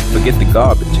fans. Forget the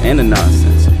garbage and the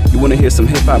nonsense. You wanna hear some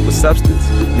hip hop with substance?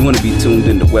 You wanna be tuned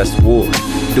into WestWard.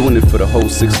 Doing it for the whole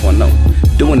 610.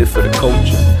 Doing it for the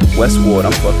culture. WestWard,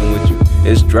 I'm fucking with you.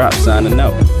 It's Drop signing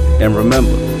out. And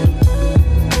remember,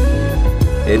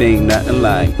 it ain't nothing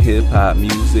like hip hop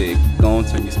music. Go on,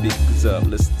 turn your speakers up,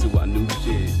 listen to our new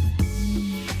shit.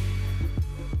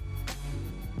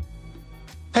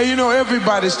 Hey, you know,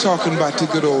 everybody's talking about the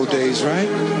good old days, right?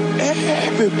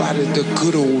 Everybody, the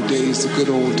good old days, the good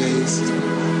old days.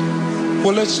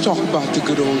 Well, let's talk about the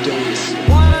good old days.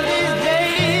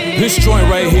 This joint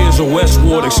right here is a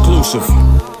WestWard exclusive.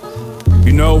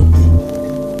 You know,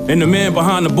 and the man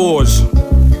behind the boards,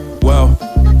 well,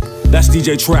 that's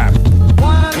DJ Trap.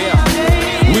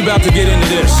 We about to get into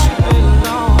this.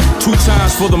 2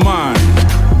 times for the mind.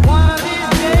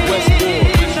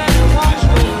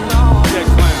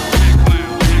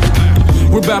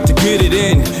 We're about to get it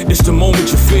in. It's the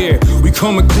moment you fear. We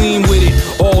coming clean with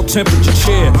it, all temperature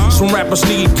cheer. Some rappers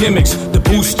need gimmicks to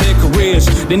boost their careers.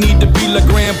 They need to be like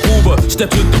Grand Pooba, step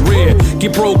to the rear.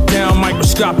 Get broke down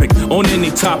microscopic on any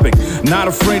topic. Not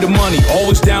afraid of money,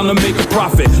 always down to make a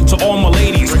profit. To all my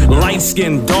ladies, light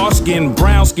skin, dark skin,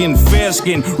 brown skin, fair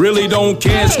skin, really don't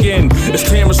care skin. It's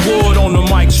Terrence Wood on the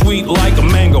mic, sweet like a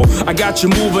mango. I got you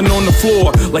moving on the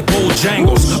floor like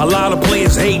Bojangles. A lot of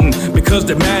players hating because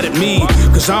they're mad at me.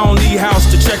 Cause I don't need house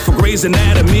to check for Grey's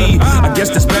Anatomy. I guess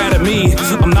that's bad at me.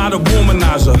 I'm not a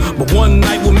womanizer, but one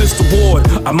night with Mr. Ward,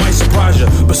 I might surprise you.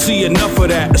 But see, enough of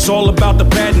that. It's all about the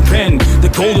pad and pen. The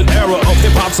golden era of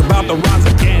hip hop's about to rise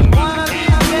again.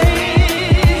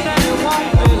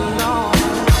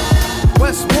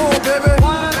 WestWard, baby.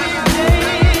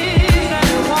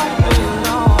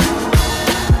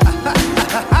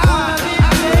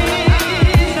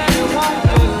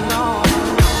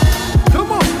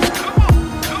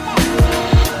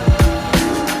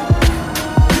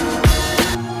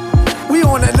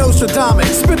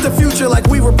 Nostradamus, spit the future like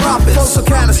we were prophets. Flow so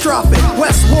catastrophic,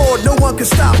 WestWard, no one can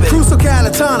stop it. Crew so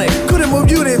catatonic, couldn't move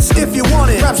units if you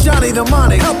wanted. Rap's Johnny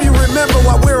Mnemonic, help you remember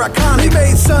why we're iconic. We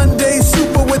made Sunday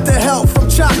super with the help from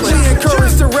chocolate. We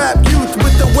encouraged the rap youth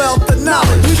with the wealth of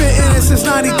knowledge. We've been in it since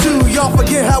 92, y'all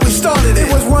forget how we started it.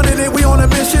 Was running it, we on a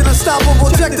mission, unstoppable.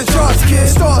 Check the charts, kid,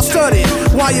 start studying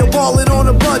while you're balling on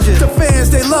a budget. The fans,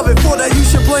 they love it, for that you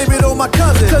should blame it on my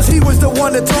cousin. Cause he was the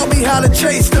one that taught me how to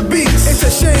chase the beast. It's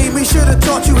a shame, he should have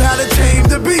taught you how to tame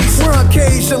the beast. We're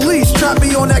uncaged and leashed, trap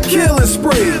me on that killing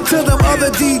spree. To them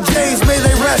other DJs, may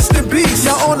they rest in peace.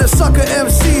 Y'all on the sucker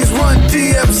MCs, run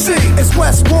DMC. It's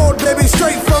WestWard, baby,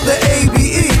 straight from the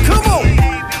ABE. Come on.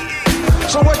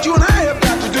 So what you and I have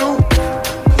got to do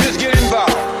is get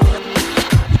involved.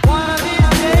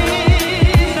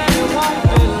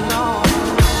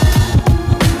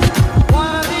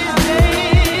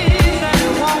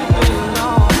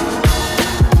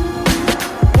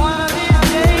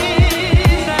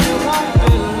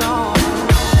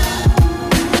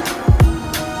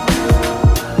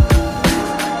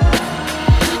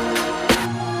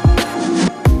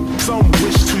 Some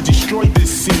wish to destroy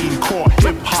this scene called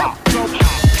hip hop.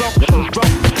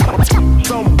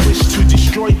 Some wish to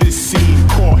destroy this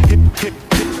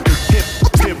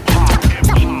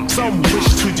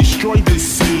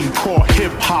scene called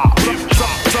hip hop.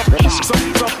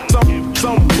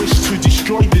 Some wish to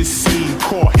destroy this scene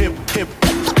called hip hop.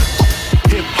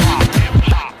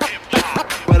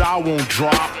 But I won't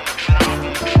drop.